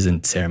speeches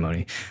and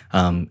ceremony.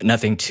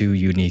 Nothing too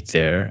unique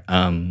there.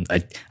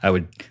 I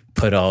would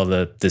put all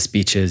the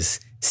speeches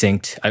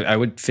synced. I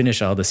would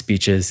finish all the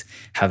speeches,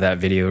 have that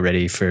video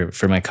ready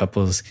for my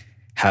couples,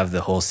 have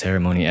the whole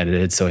ceremony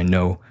edited so I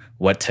know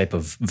what type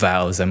of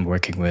vows I'm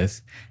working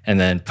with, and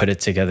then put it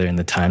together in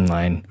the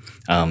timeline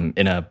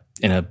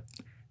in a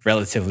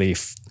relatively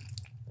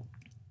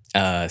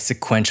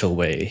sequential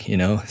way, you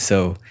know?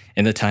 So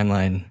in the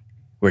timeline,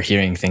 we're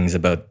hearing things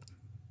about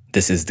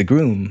this is the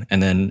groom,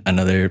 and then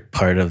another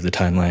part of the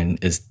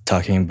timeline is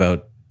talking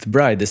about the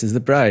bride. This is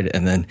the bride,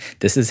 and then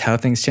this is how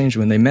things changed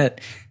when they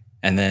met.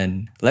 And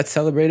then let's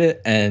celebrate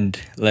it and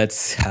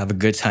let's have a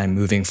good time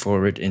moving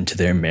forward into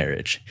their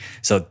marriage.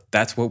 So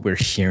that's what we're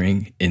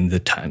hearing in the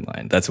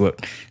timeline. That's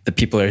what the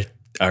people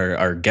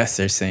our guests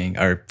are saying,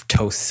 our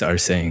toasts are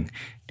saying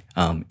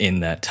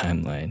in that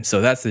timeline.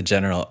 So that's the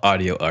general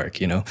audio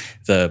arc, you know,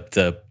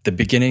 the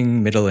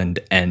beginning, middle, and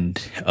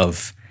end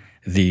of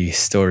the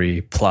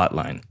story plot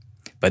line.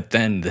 But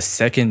then the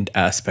second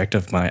aspect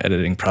of my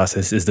editing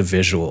process is the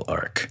visual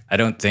arc. I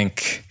don't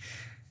think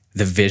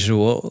the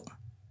visual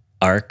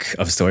arc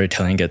of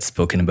storytelling gets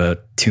spoken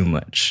about too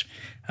much.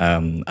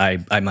 I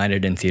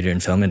minored in theater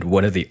and film, and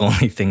one of the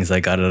only things I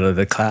got out of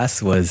the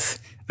class was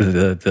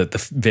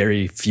the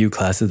very few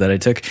classes that I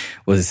took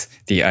was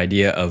the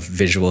idea of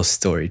visual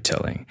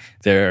storytelling.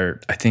 There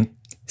are, I think,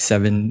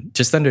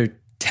 just under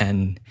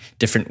 10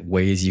 different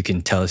ways you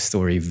can tell a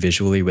story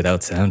visually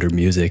without sound or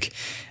music.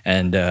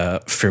 And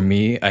for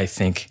me, I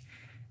think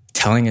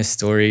telling a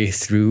story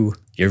through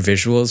your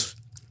visuals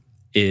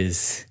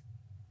is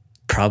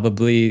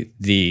probably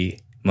the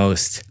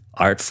most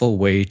artful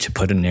way to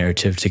put a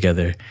narrative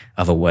together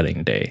of a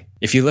wedding day.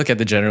 If you look at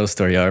the general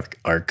story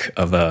arc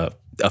of a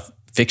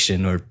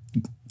fiction or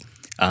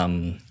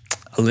a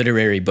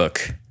literary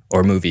book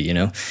or movie, you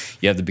know,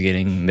 you have the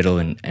beginning, middle,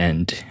 and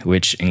end,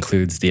 which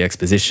includes the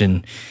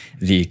exposition,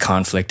 the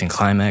conflict and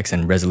climax,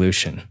 and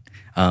resolution.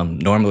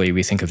 Normally,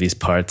 we think of these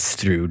parts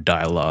through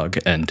dialogue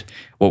and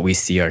what we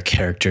see our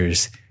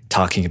characters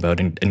talking about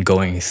and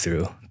going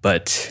through.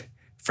 But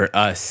for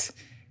us,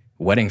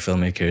 wedding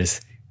filmmakers,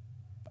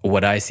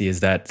 what I see is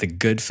that the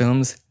good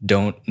films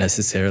don't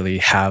necessarily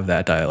have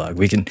that dialogue.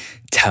 We can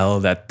tell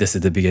that this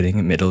is the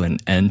beginning, middle,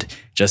 and end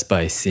just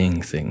by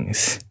seeing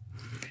things.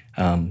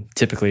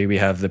 Typically, we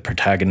have the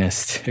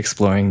protagonist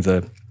exploring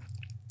the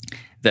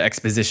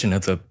exposition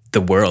of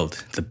the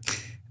world,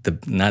 the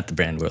not the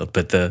brand world,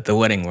 but the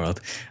wedding world.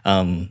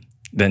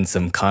 Then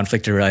some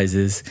conflict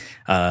arises.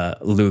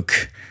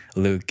 Luke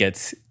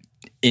gets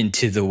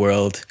into the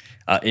world.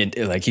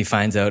 He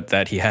finds out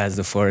that he has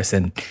the Force,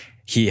 and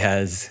he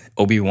has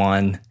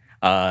Obi-Wan,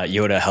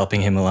 Yoda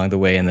helping him along the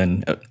way, and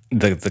then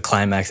the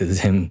climax is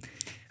him.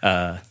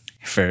 I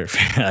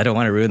don't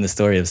want to ruin the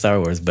story of Star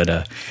Wars, but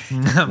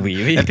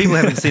if people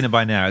haven't seen it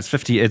by now, it's a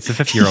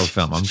 50-year-old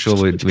film. I'm sure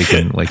we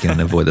can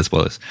avoid the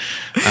spoilers.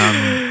 But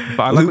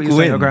I like what you're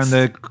saying around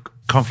the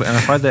conflict, and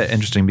I find that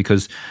interesting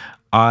because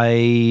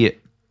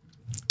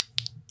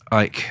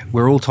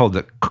we're all told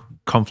that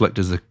conflict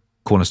is the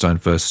cornerstone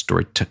for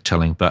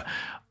storytelling, but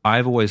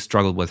I've always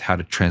struggled with how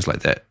to translate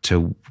that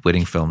to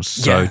wedding films.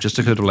 So just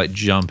to kind of like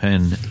jump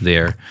in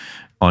there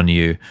on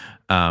you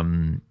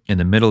in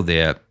the middle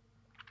there,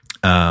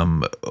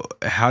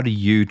 how do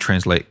you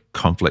translate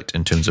conflict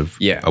in terms of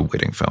a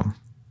wedding film?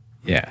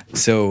 Yeah.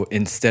 So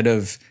instead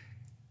of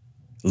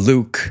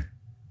Luke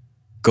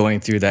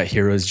going through that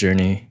hero's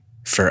journey,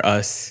 for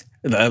us,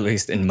 at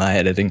least in my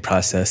editing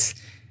process,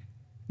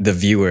 the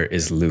viewer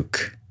is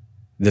Luke.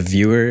 The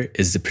viewer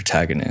is the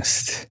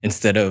protagonist.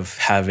 Instead of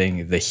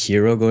having the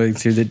hero going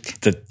through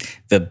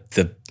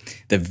the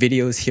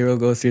video's hero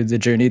go through the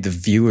journey, the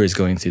viewer is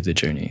going through the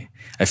journey.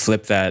 I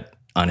flip that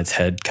on its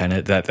head, kind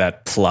of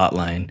that plot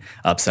line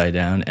upside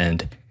down,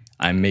 and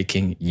I'm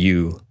making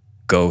you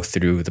go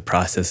through the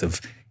process of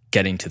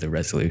getting to the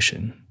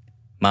resolution.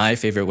 My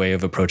favorite way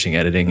of approaching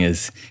editing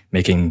is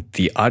making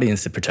the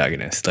audience the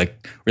protagonist,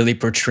 like really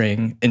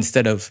portraying,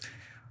 instead of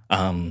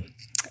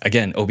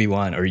again,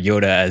 Obi-Wan or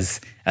Yoda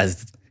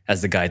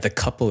as the guide. The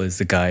couple is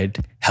the guide,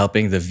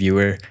 helping the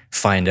viewer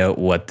find out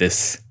what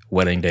this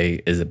wedding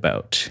day is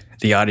about.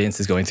 The audience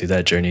is going through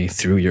that journey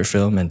through your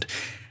film, and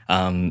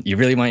you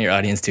really want your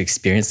audience to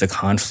experience the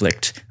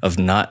conflict of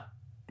not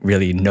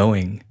really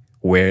knowing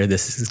where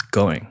this is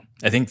going.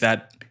 I think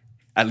that,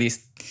 at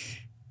least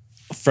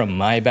from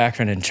my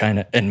background in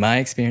China and my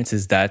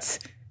experiences, that's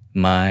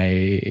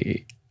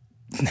my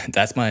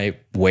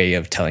way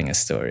of telling a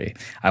story.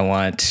 I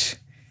want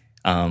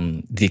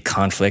the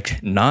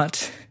conflict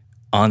not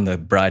on the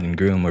bride and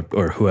groom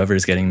or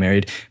whoever's getting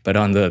married, but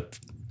on the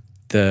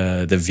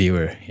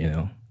viewer. You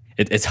know,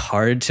 it's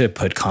hard to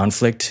put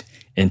conflict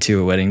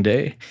into a wedding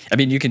day. I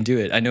mean, you can do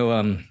it. I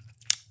know.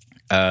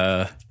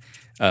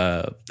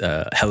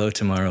 Hello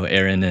Tomorrow,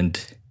 Aaron,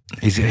 and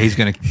he's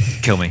gonna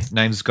kill me.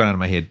 Name's gone out of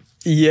my head.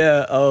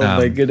 Yeah. Oh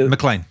my goodness.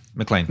 McLean.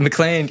 McLean.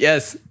 McLean,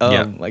 yes. Oh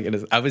Yeah. my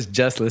goodness. I was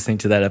just listening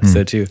to that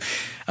episode too.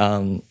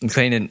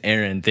 McLean and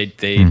Aaron,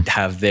 they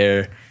have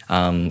their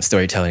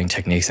storytelling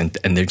techniques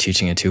and they're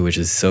teaching it too, which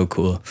is so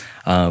cool.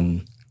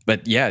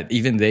 But yeah,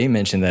 even they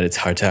mentioned that it's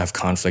hard to have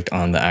conflict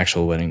on the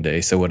actual wedding day.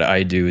 So what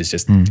I do is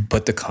just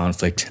put the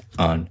conflict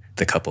on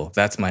the couple.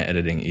 That's my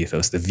editing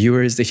ethos. The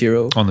viewer is the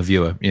hero. On the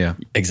viewer, yeah.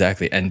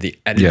 Exactly. And the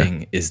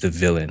editing is the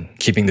villain,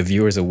 keeping the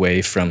viewers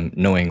away from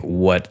knowing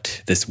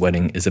what this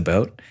wedding is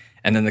about.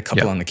 And then the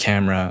couple on the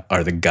camera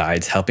are the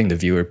guides helping the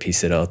viewer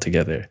piece it all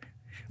together,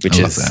 which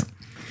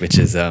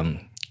is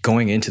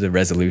going into the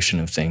resolution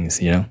of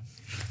things, you know?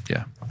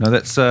 Yeah. No,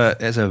 that's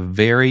a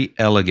very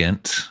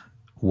elegant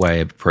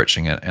way of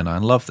approaching it, and I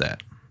love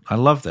that. I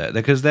love that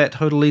because that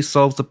totally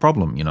solves the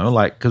problem, you know,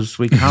 like because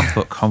we can't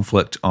put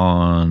conflict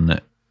on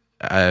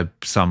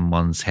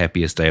someone's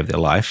happiest day of their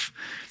life.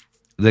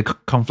 The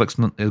conflict's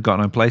has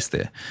got no place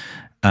there.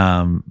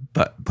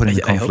 But putting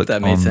the conflict I hope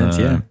that made sense.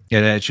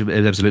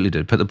 It absolutely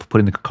did.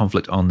 Putting the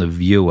conflict on the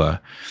viewer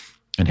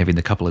and having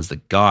the couple as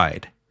the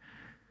guide.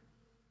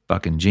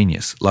 Fucking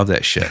genius. Love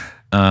that shit.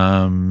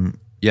 Man.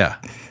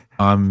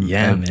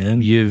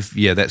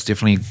 That's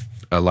definitely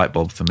a light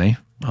bulb for me.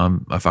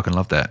 I fucking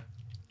love that.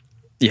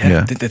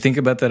 Yeah. Think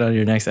about that on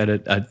your next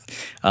edit.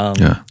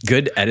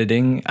 Good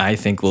editing, I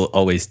think, will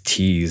always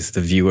tease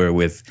the viewer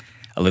with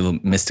a little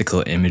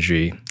mystical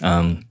imagery,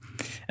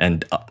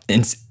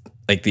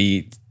 like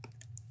the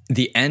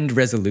end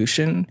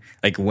resolution.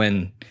 Like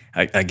when,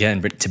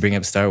 again, to bring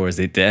up Star Wars,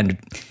 the end,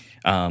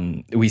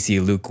 we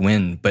see Luke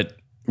win, but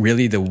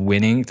really the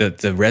winning,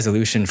 the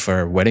resolution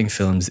for wedding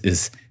films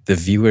is the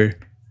viewer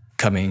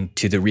coming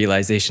to the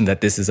realization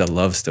that this is a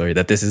love story,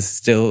 that this is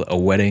still a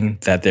wedding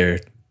that they're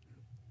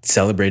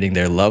celebrating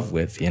their love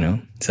with, you know?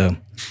 So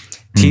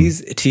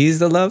tease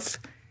the love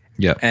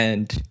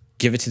and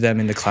give it to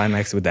them in the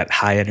climax with that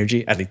high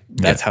energy. I think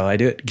that's how I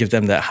do it. Give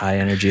them that high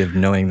energy of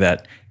knowing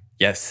that,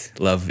 yes,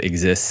 love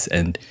exists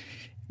and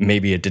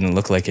maybe it didn't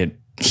look like it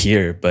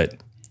here, but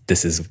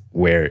this is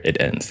where it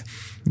ends.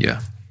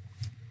 Yeah.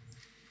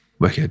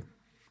 Wicked.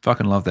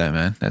 Fucking love that,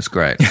 man. That's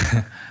great.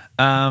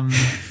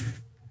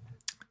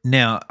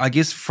 Now, I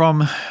guess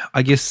from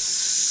a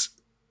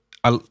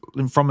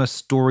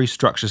story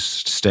structure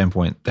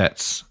standpoint,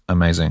 that's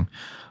amazing.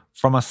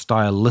 From a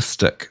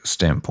stylistic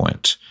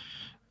standpoint,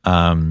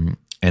 and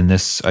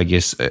this, I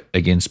guess,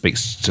 again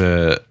speaks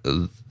to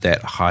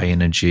that high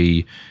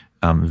energy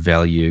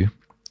value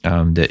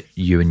that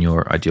you and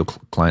your ideal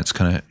clients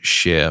kind of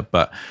share.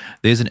 But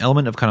there's an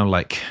element of kind of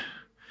like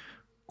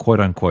quote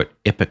unquote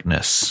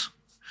epicness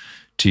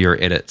to your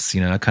edits,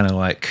 you know, kind of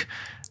like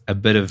a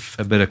bit of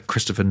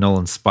Christopher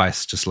Nolan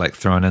spice just like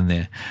thrown in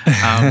there.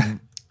 And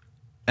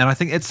I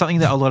think it's something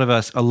that a lot of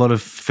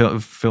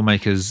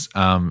filmmakers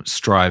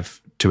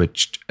strive to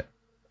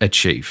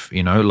achieve,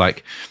 you know,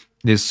 like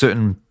there's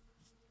certain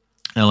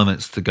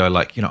elements that go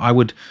like, you know, I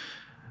want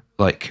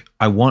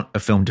a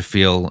film to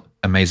feel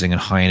amazing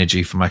and high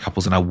energy for my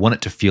couples, and I want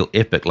it to feel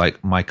epic.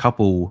 Like my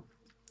couple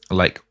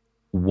like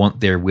want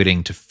their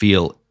wedding to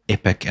feel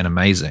epic and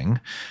amazing.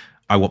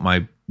 I want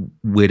my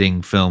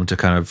wedding film to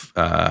kind of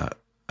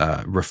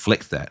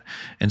reflect that.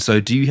 And so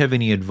do you have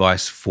any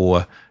advice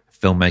for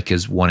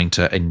filmmakers wanting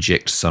to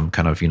inject some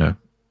kind of, you know,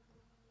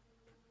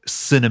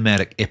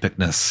 cinematic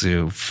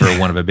epicness, for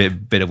want of a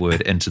better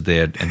word, into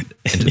their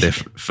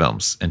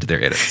films, into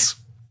their edits?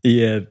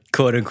 Yeah,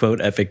 quote unquote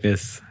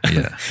epicness.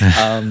 Yeah.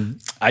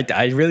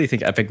 I really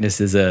think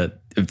epicness is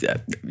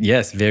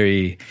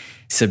very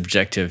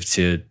subjective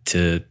to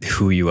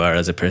who you are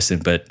as a person,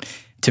 but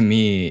to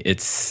me,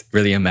 it's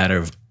really a matter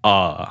of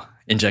awe.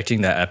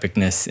 Injecting that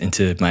epicness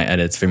into my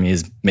edits for me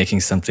is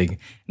making something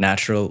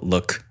natural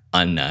look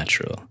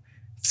unnatural.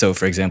 So,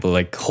 for example,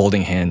 like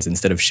holding hands,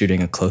 instead of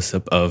shooting a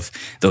close-up of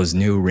those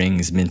new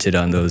rings minted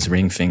on those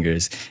ring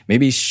fingers,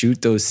 maybe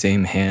shoot those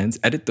same hands,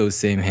 edit those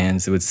same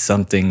hands with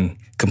something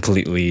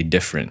completely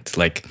different.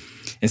 Like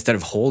instead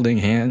of holding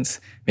hands,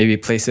 maybe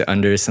place it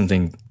under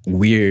something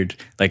weird,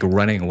 like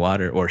running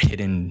water or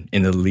hidden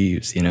in the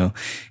leaves, you know?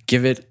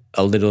 Give it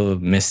a little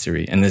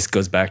mystery. And this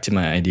goes back to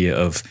my idea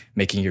of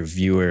making your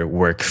viewer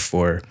work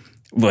for,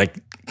 like,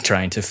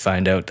 trying to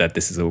find out that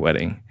this is a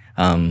wedding.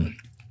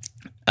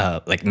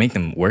 Like, make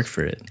them work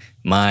for it.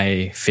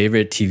 My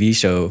favorite TV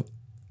show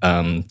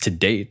to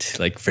date,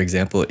 like, for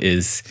example,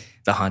 is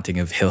The Haunting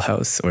of Hill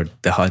House or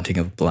The Haunting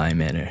of Bly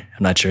Manor.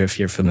 I'm not sure if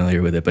you're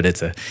familiar with it, but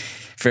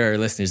for our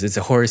listeners, it's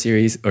a horror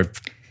series or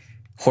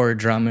horror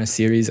drama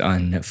series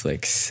on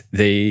Netflix.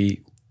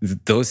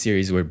 Those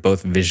series were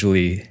both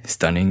visually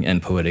stunning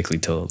and poetically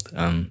told.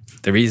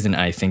 The reason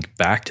I think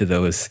back to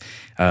those,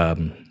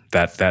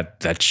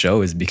 that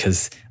show, is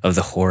because of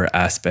the horror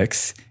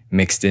aspects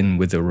mixed in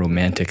with the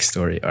romantic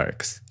story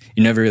arcs.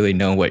 You never really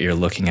know what you're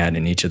looking at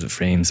in each of the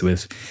frames.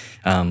 With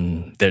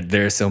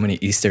there are so many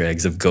Easter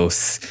eggs of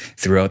ghosts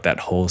throughout that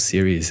whole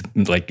series,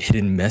 like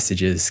hidden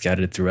messages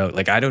scattered throughout.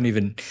 Like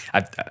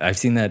I've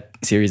seen that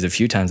series a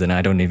few times, and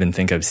I don't even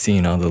think I've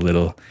seen all the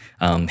little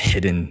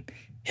hidden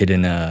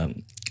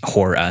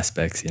horror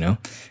aspects, you know.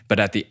 But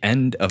at the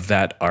end of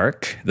that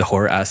arc, the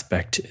horror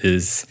aspect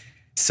is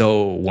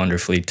so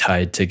wonderfully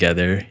tied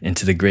together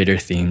into the greater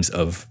themes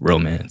of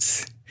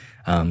romance.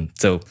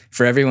 So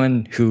for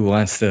everyone who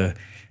wants to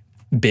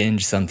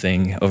binge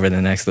something over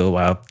the next little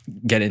while,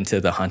 get into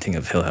The Haunting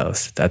of Hill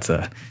House. That's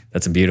a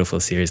beautiful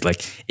series.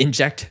 Like,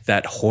 inject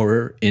that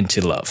horror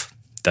into love.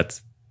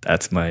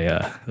 That's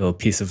my little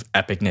piece of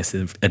epicness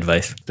of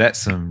advice. That's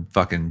some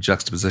fucking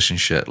juxtaposition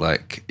shit.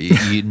 Like,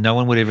 no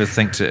one would ever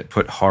think to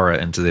put horror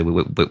into their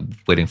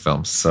wedding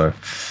films. So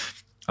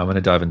I'm going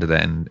to dive into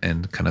that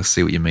and kind of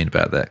see what you mean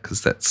about that,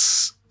 because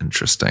that's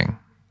interesting.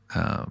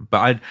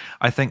 But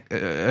I think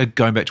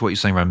going back to what you're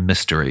saying around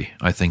mystery,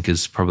 I think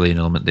is probably an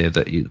element there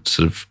that you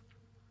sort of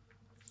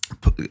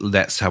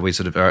that's how we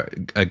sort of are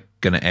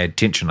going to add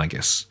tension, I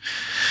guess.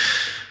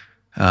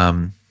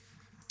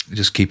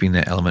 Just keeping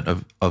that element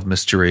of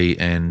mystery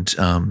and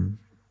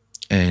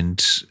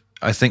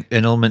I think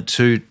an element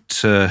too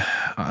to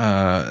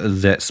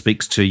that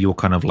speaks to your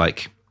kind of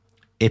like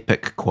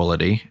epic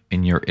quality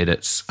in your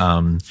edits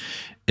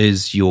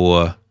is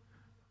your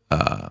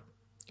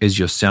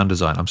sound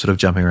design. I'm sort of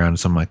jumping around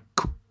some of my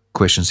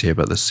questions here,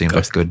 but this seems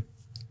like a good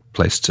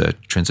place to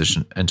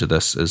transition into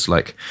this. Is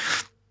like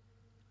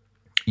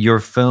your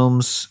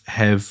films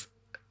have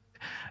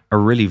a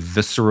really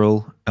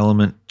visceral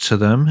element to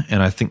them,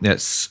 and I think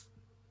that's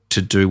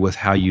to do with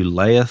how you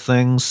layer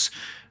things,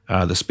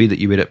 the speed that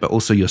you edit, but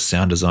also your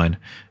sound design.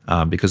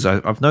 Because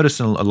I've noticed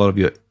in a lot of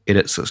your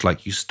edits, it's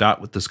like you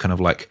start with this kind of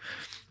like,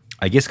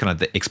 I guess, kind of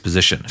the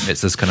exposition.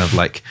 It's this kind of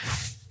like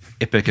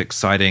epic,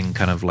 exciting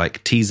kind of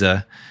like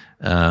teaser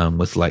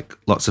with like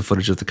lots of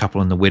footage of the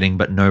couple in the wedding,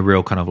 but no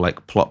real kind of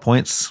like plot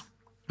points.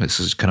 This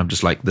is kind of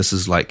just like, this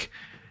is like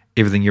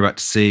everything you're about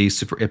to see,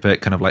 super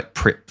epic, kind of like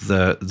prep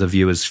the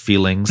viewer's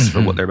feelings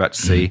for what they're about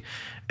to see.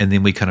 And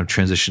then we kind of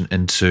transition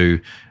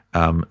into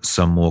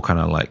some more kind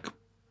of like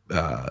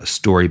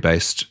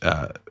story-based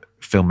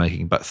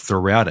filmmaking, but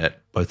throughout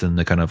it, both in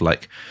the kind of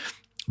like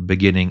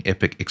beginning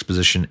epic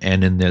exposition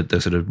and in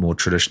the sort of more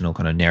traditional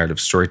kind of narrative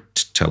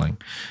storytelling,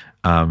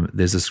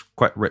 there's this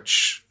quite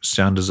rich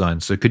sound design.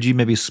 So could you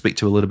maybe speak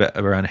to a little bit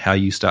around how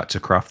you start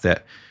to craft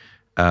that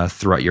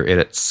throughout your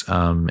edits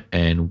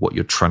and what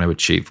you're trying to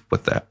achieve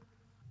with that?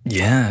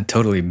 Yeah,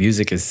 totally.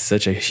 Music is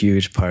such a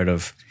huge part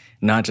of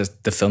not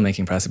just the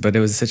filmmaking process, but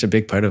it was such a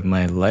big part of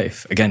my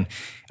life. Again,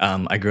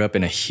 I grew up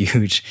in a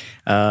huge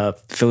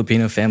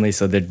Filipino family,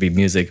 so there'd be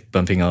music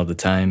bumping all the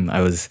time.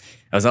 I was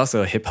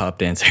also a hip hop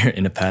dancer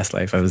in a past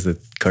life. I was the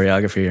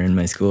choreographer in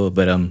my school,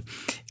 but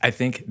I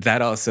think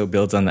that also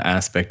builds on the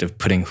aspect of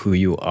putting who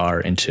you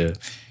are into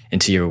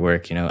your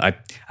work. You know,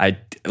 I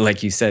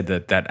like you said,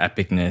 that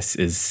epicness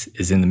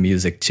is in the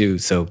music too.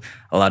 So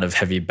a lot of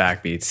heavy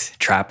backbeats,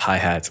 trap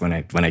hi-hats when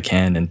I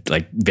can, and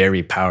like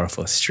very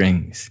powerful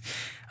strings.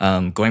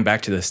 Going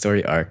back to the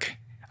story arc,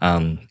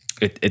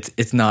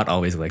 it's not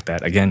always like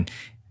that. Again,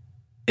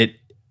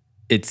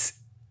 it's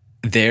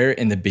there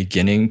in the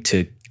beginning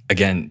to,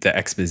 again, the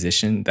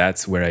exposition.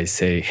 That's where I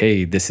say,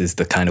 hey, this is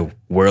the kind of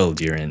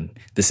world you're in.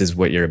 This is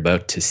what you're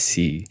about to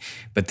see.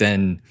 But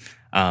then,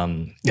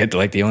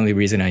 like the only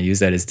reason I use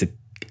that is to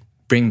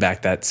bring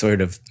back that sort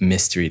of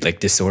mystery,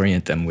 like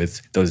disorient them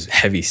with those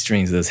heavy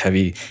strings, those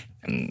heavy,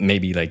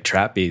 maybe like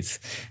trap beats,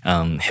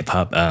 hip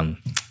hop,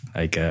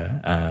 like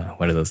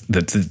what are those?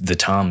 The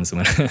toms,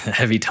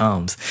 heavy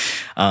toms.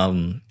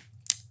 I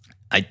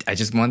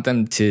just want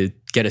them to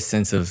get a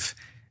sense of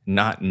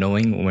not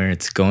knowing where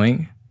it's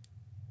going,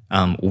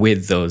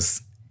 with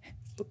those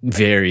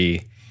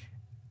very.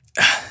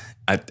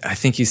 I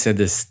think you said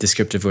this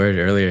descriptive word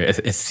earlier,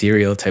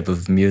 ethereal type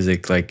of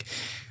music. Like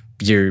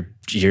you're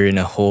in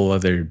a whole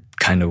other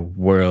kind of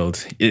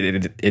world.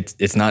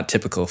 It's not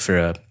typical for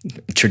a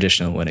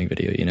traditional wedding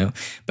video, you know.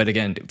 But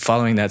again,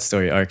 following that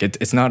story arc,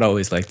 it's not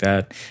always like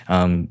that.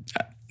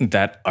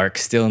 That arc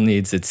still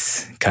needs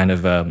its kind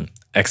of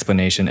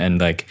explanation and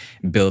like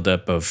build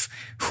up of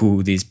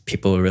who these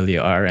people really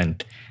are.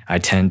 And I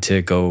tend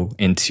to go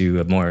into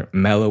a more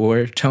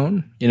mellower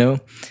tone, you know,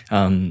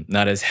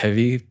 not as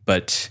heavy.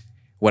 But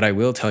what I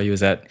will tell you is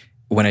that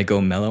when I go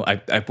mellow,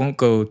 I won't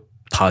go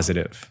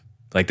positive.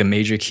 Like the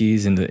major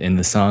keys in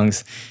the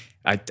songs,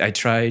 I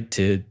try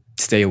to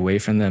stay away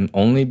from them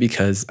only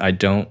because I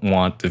don't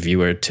want the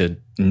viewer to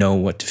know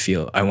what to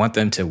feel. I want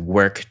them to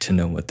work to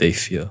know what they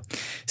feel.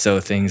 So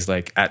things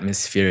like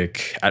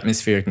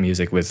atmospheric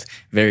music with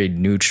very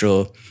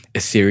neutral,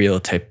 ethereal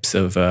types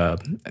of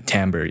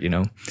timbre, you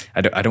know.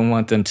 I don't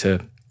want them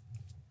to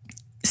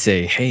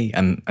say, hey,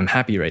 I'm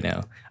happy right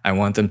now. I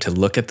want them to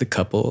look at the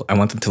couple. I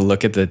want them to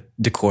look at the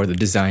decor, the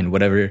design,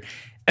 whatever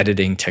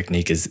editing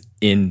technique is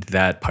in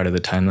that part of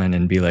the timeline,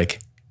 and be like,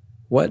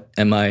 what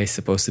am I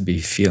supposed to be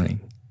feeling?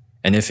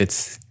 And if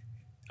it's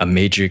a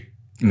major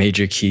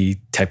key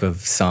type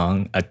of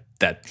song,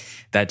 that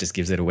just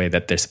gives it away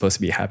that they're supposed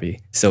to be happy.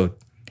 So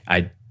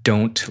I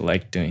don't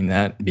like doing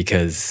that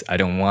because I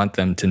don't want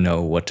them to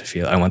know what to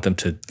feel. I want them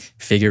to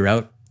figure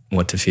out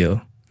what to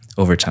feel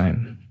over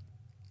time.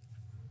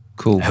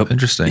 Cool.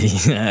 Interesting.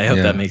 I hope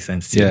that makes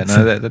sense too. Yeah,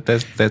 no,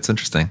 that's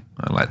interesting.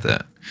 I like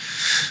that.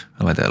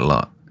 I like that a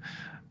lot.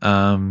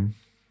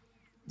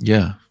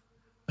 Yeah,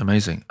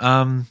 amazing.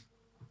 As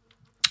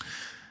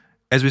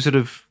we sort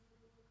of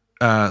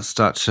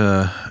start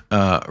to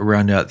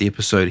round out the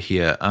episode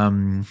here,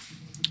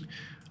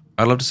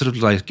 I'd love to sort of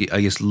like,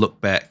 I guess,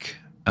 look back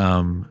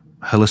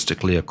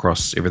holistically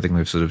across everything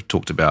we've sort of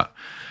talked about,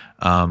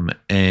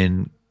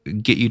 and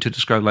get you to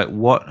describe like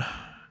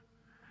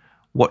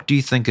what do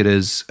you think it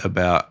is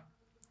about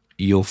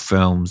your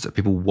films that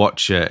people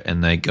watch it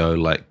and they go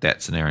like,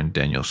 that's an Aaron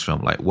Daniels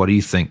film? Like, what do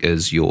you think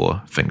is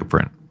your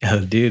fingerprint?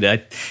 Oh, dude,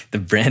 the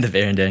brand of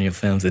Aaron Daniels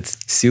films, it's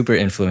super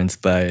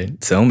influenced by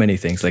so many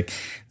things. Like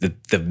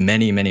the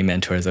many, many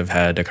mentors I've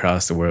had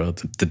across the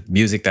world, the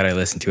music that I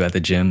listen to at the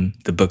gym,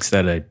 the books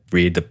that I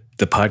read,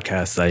 the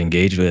podcasts I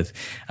engage with.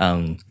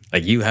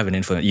 Like you have an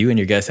influence, you and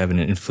your guests have an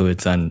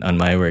influence on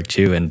my work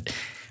too. And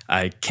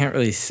I can't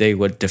really say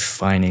what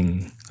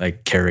defining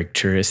like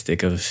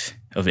characteristic of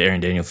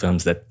Aaron Daniels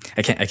films that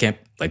I can't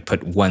like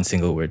put one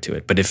single word to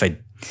it. But if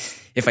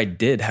I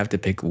did have to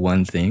pick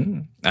one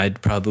thing,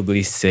 I'd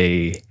probably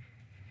say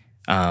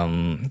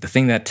the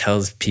thing that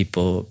tells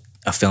people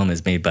a film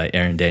is made by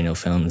Aaron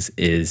Daniels Films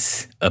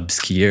is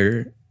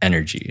obscure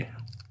energy.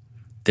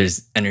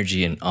 There's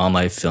energy in all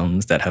my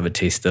films that have a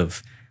taste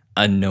of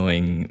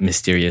unknowing,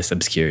 mysterious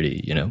obscurity,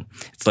 you know?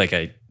 It's like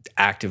I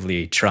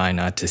actively try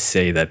not to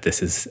say that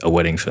this is a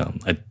wedding film.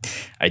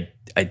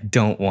 I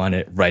don't want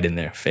it right in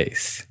their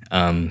face.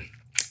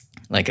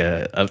 Like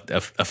a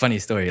funny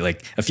story,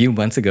 like a few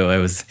months ago, I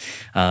was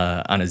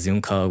on a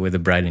Zoom call with a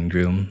bride and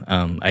groom.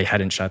 I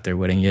hadn't shot their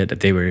wedding yet.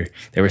 They were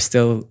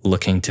still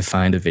looking to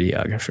find a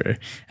videographer.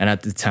 And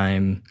at the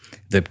time,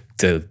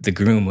 the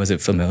groom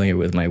wasn't familiar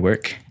with my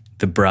work.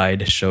 The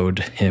bride showed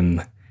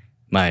him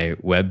my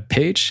web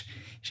page.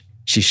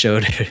 She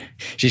showed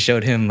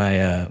him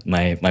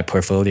my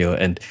portfolio,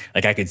 and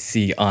like I could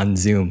see on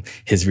Zoom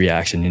his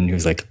reaction, and he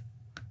was like,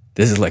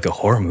 "This is like a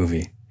horror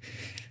movie."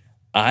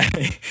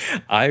 I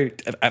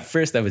at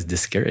first I was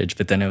discouraged,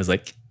 but then I was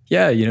like,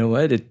 yeah, you know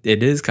what? It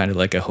is kind of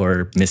like a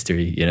horror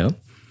mystery, you know?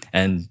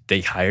 And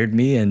they hired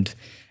me, and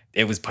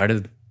it was part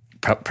of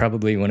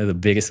probably one of the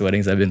biggest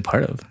weddings I've been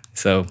part of.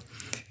 So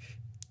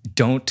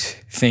don't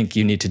think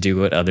you need to do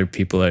what other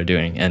people are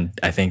doing. And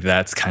I think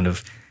that's kind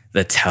of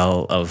the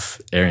tell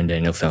of Aaron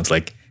Daniels films,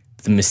 like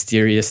the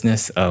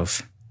mysteriousness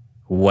of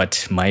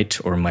what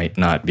might or might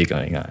not be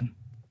going on.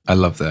 I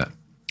love that.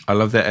 I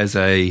love that as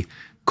a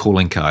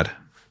calling card.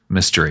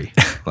 Mystery,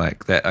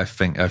 like that. I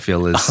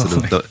feel is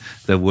sort of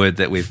the word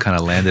that we've kind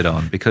of landed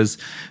on, because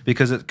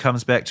it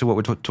comes back to what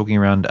we're talking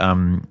around,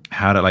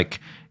 how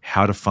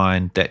to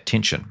find that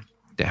tension,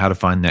 how to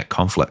find that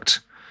conflict,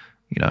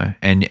 you know,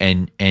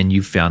 and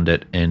you found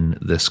it in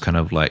this kind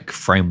of like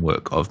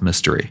framework of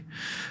mystery,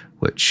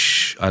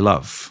 which I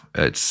love.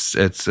 It's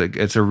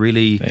a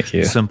really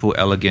simple,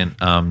 elegant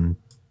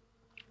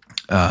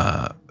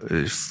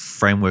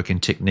framework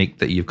and technique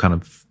that you've kind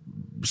of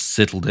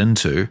settled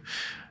into.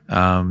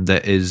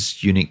 That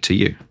is unique to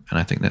you, and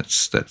I think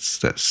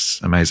that's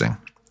amazing.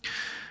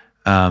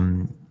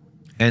 And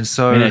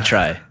so I'm gonna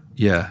try.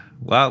 Yeah,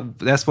 well,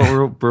 that's what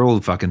we're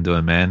all fucking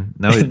doing, man.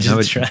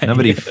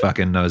 Nobody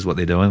fucking knows what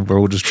they're doing.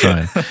 We're all just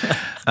trying.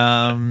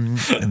 And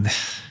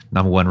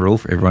number one rule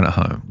for everyone at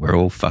home: we're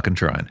all fucking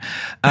trying.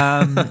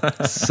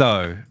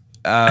 So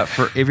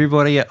for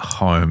everybody at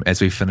home, as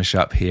we finish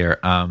up here,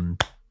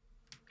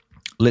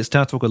 let's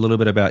now talk a little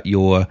bit about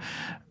your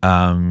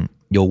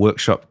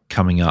workshop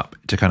coming up,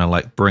 to kind of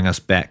like bring us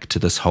back to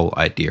this whole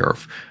idea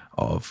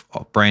of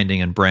branding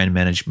and brand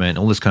management,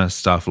 all this kind of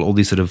stuff, all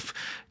these sort of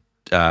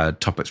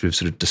topics we've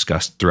sort of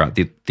discussed throughout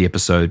the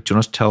episode. Do you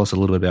want to tell us a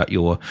little bit about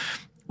your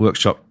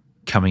workshop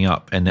coming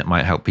up, and that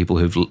might help people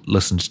who've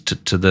listened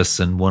to this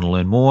and want to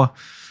learn more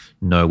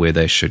know where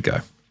they should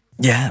go?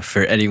 Yeah,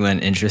 for anyone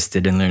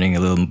interested in learning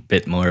a little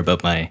bit more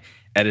about my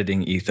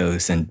editing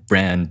ethos and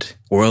brand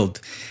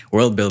world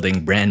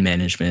building, brand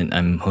management,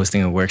 I'm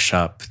hosting a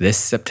workshop this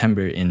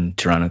September in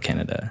Toronto,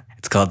 Canada.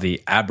 It's called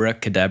the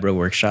Abracadabra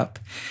Workshop.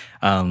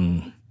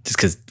 Just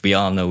because we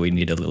all know we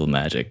need a little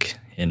magic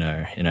in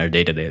our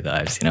day-to-day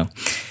lives, you know.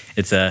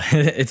 It's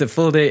a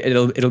full day.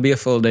 It'll be a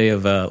full day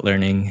of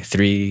learning,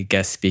 3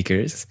 guest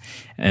speakers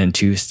and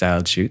 2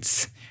 styled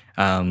shoots.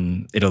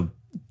 It'll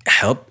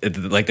help,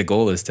 like the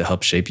goal is to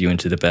help shape you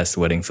into the best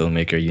wedding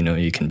filmmaker you know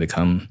you can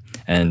become,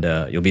 and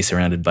you'll be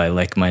surrounded by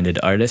like-minded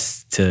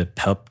artists to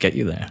help get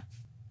you there.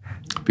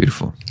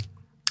 Beautiful,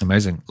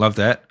 amazing, love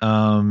that.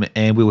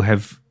 And we will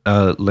have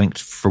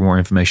linked for more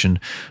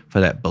information for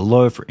that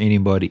below for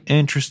anybody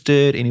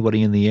interested,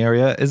 anybody in the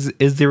area.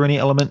 Is there any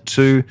element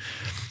to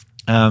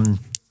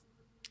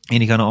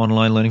any kind of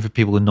online learning for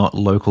people who are not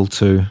local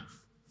to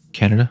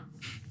Canada?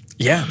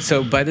 Yeah.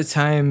 So by the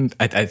time,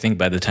 I think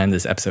by the time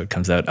this episode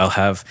comes out, I'll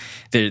have,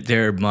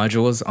 there are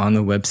modules on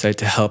the website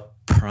to help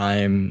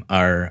prime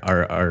our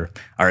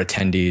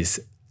attendees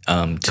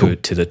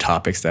to the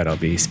topics that I'll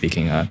be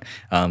speaking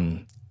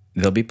on.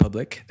 They'll be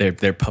public.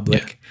 They're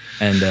public,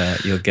 yeah.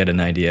 And you'll get an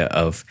idea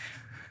of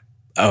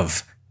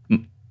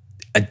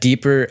a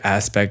deeper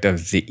aspect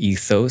of the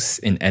ethos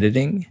in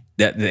editing,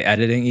 the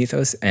editing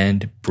ethos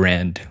and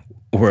brand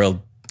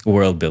world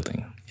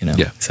building,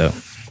 Yeah. So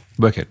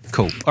work it.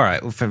 Cool. All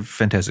right. Well,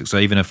 fantastic. So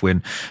even if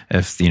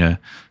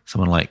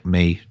someone like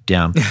me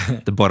down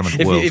the bottom of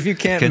the world if you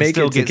can't can make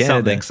still it to get Canada.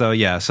 something. So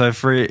yeah. So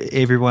for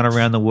everyone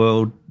around the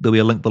world, there'll be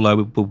a link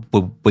below.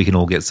 We can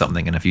all get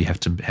something. And if you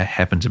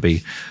happen to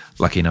be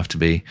lucky enough to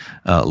be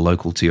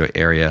local to your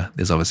area,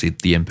 there's obviously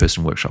the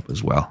in-person workshop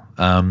as well.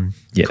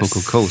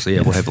 Yes. Cool. So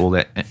yeah, we'll have all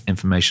that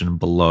information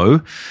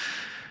below.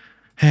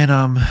 And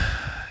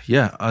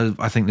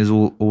I think there's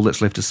all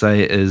that's left to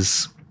say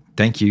is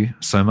thank you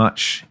so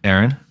much,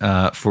 Aaron,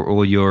 for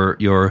all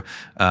your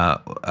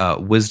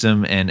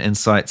wisdom and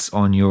insights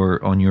on your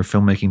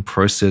filmmaking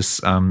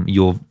process,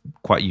 your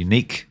quite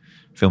unique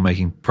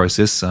filmmaking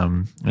process,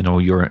 and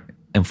all your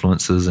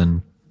influences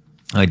and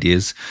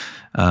ideas.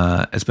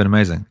 It's been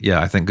amazing.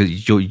 Yeah, I think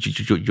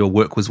your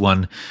work was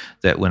one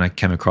that when I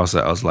came across it,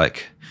 I was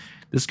like,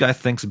 this guy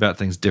thinks about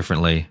things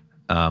differently.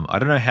 I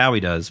don't know how he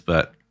does,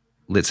 but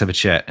let's have a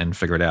chat and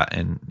figure it out.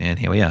 And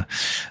here we are.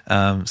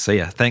 So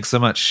yeah, thanks so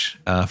much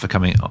for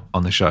coming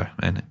on the show,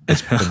 and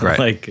it's been great.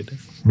 Oh my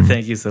goodness.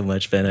 Thank you so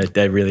much, Ben.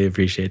 I really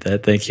appreciate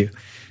that. Thank you.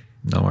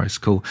 No worries.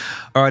 Cool.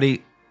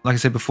 Alrighty. Like I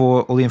said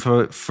before, all the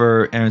info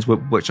for Aaron's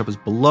workshop is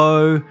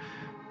below.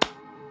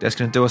 That's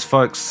going to do us,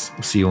 folks.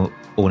 We'll see you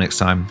all next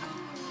time.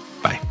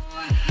 Bye.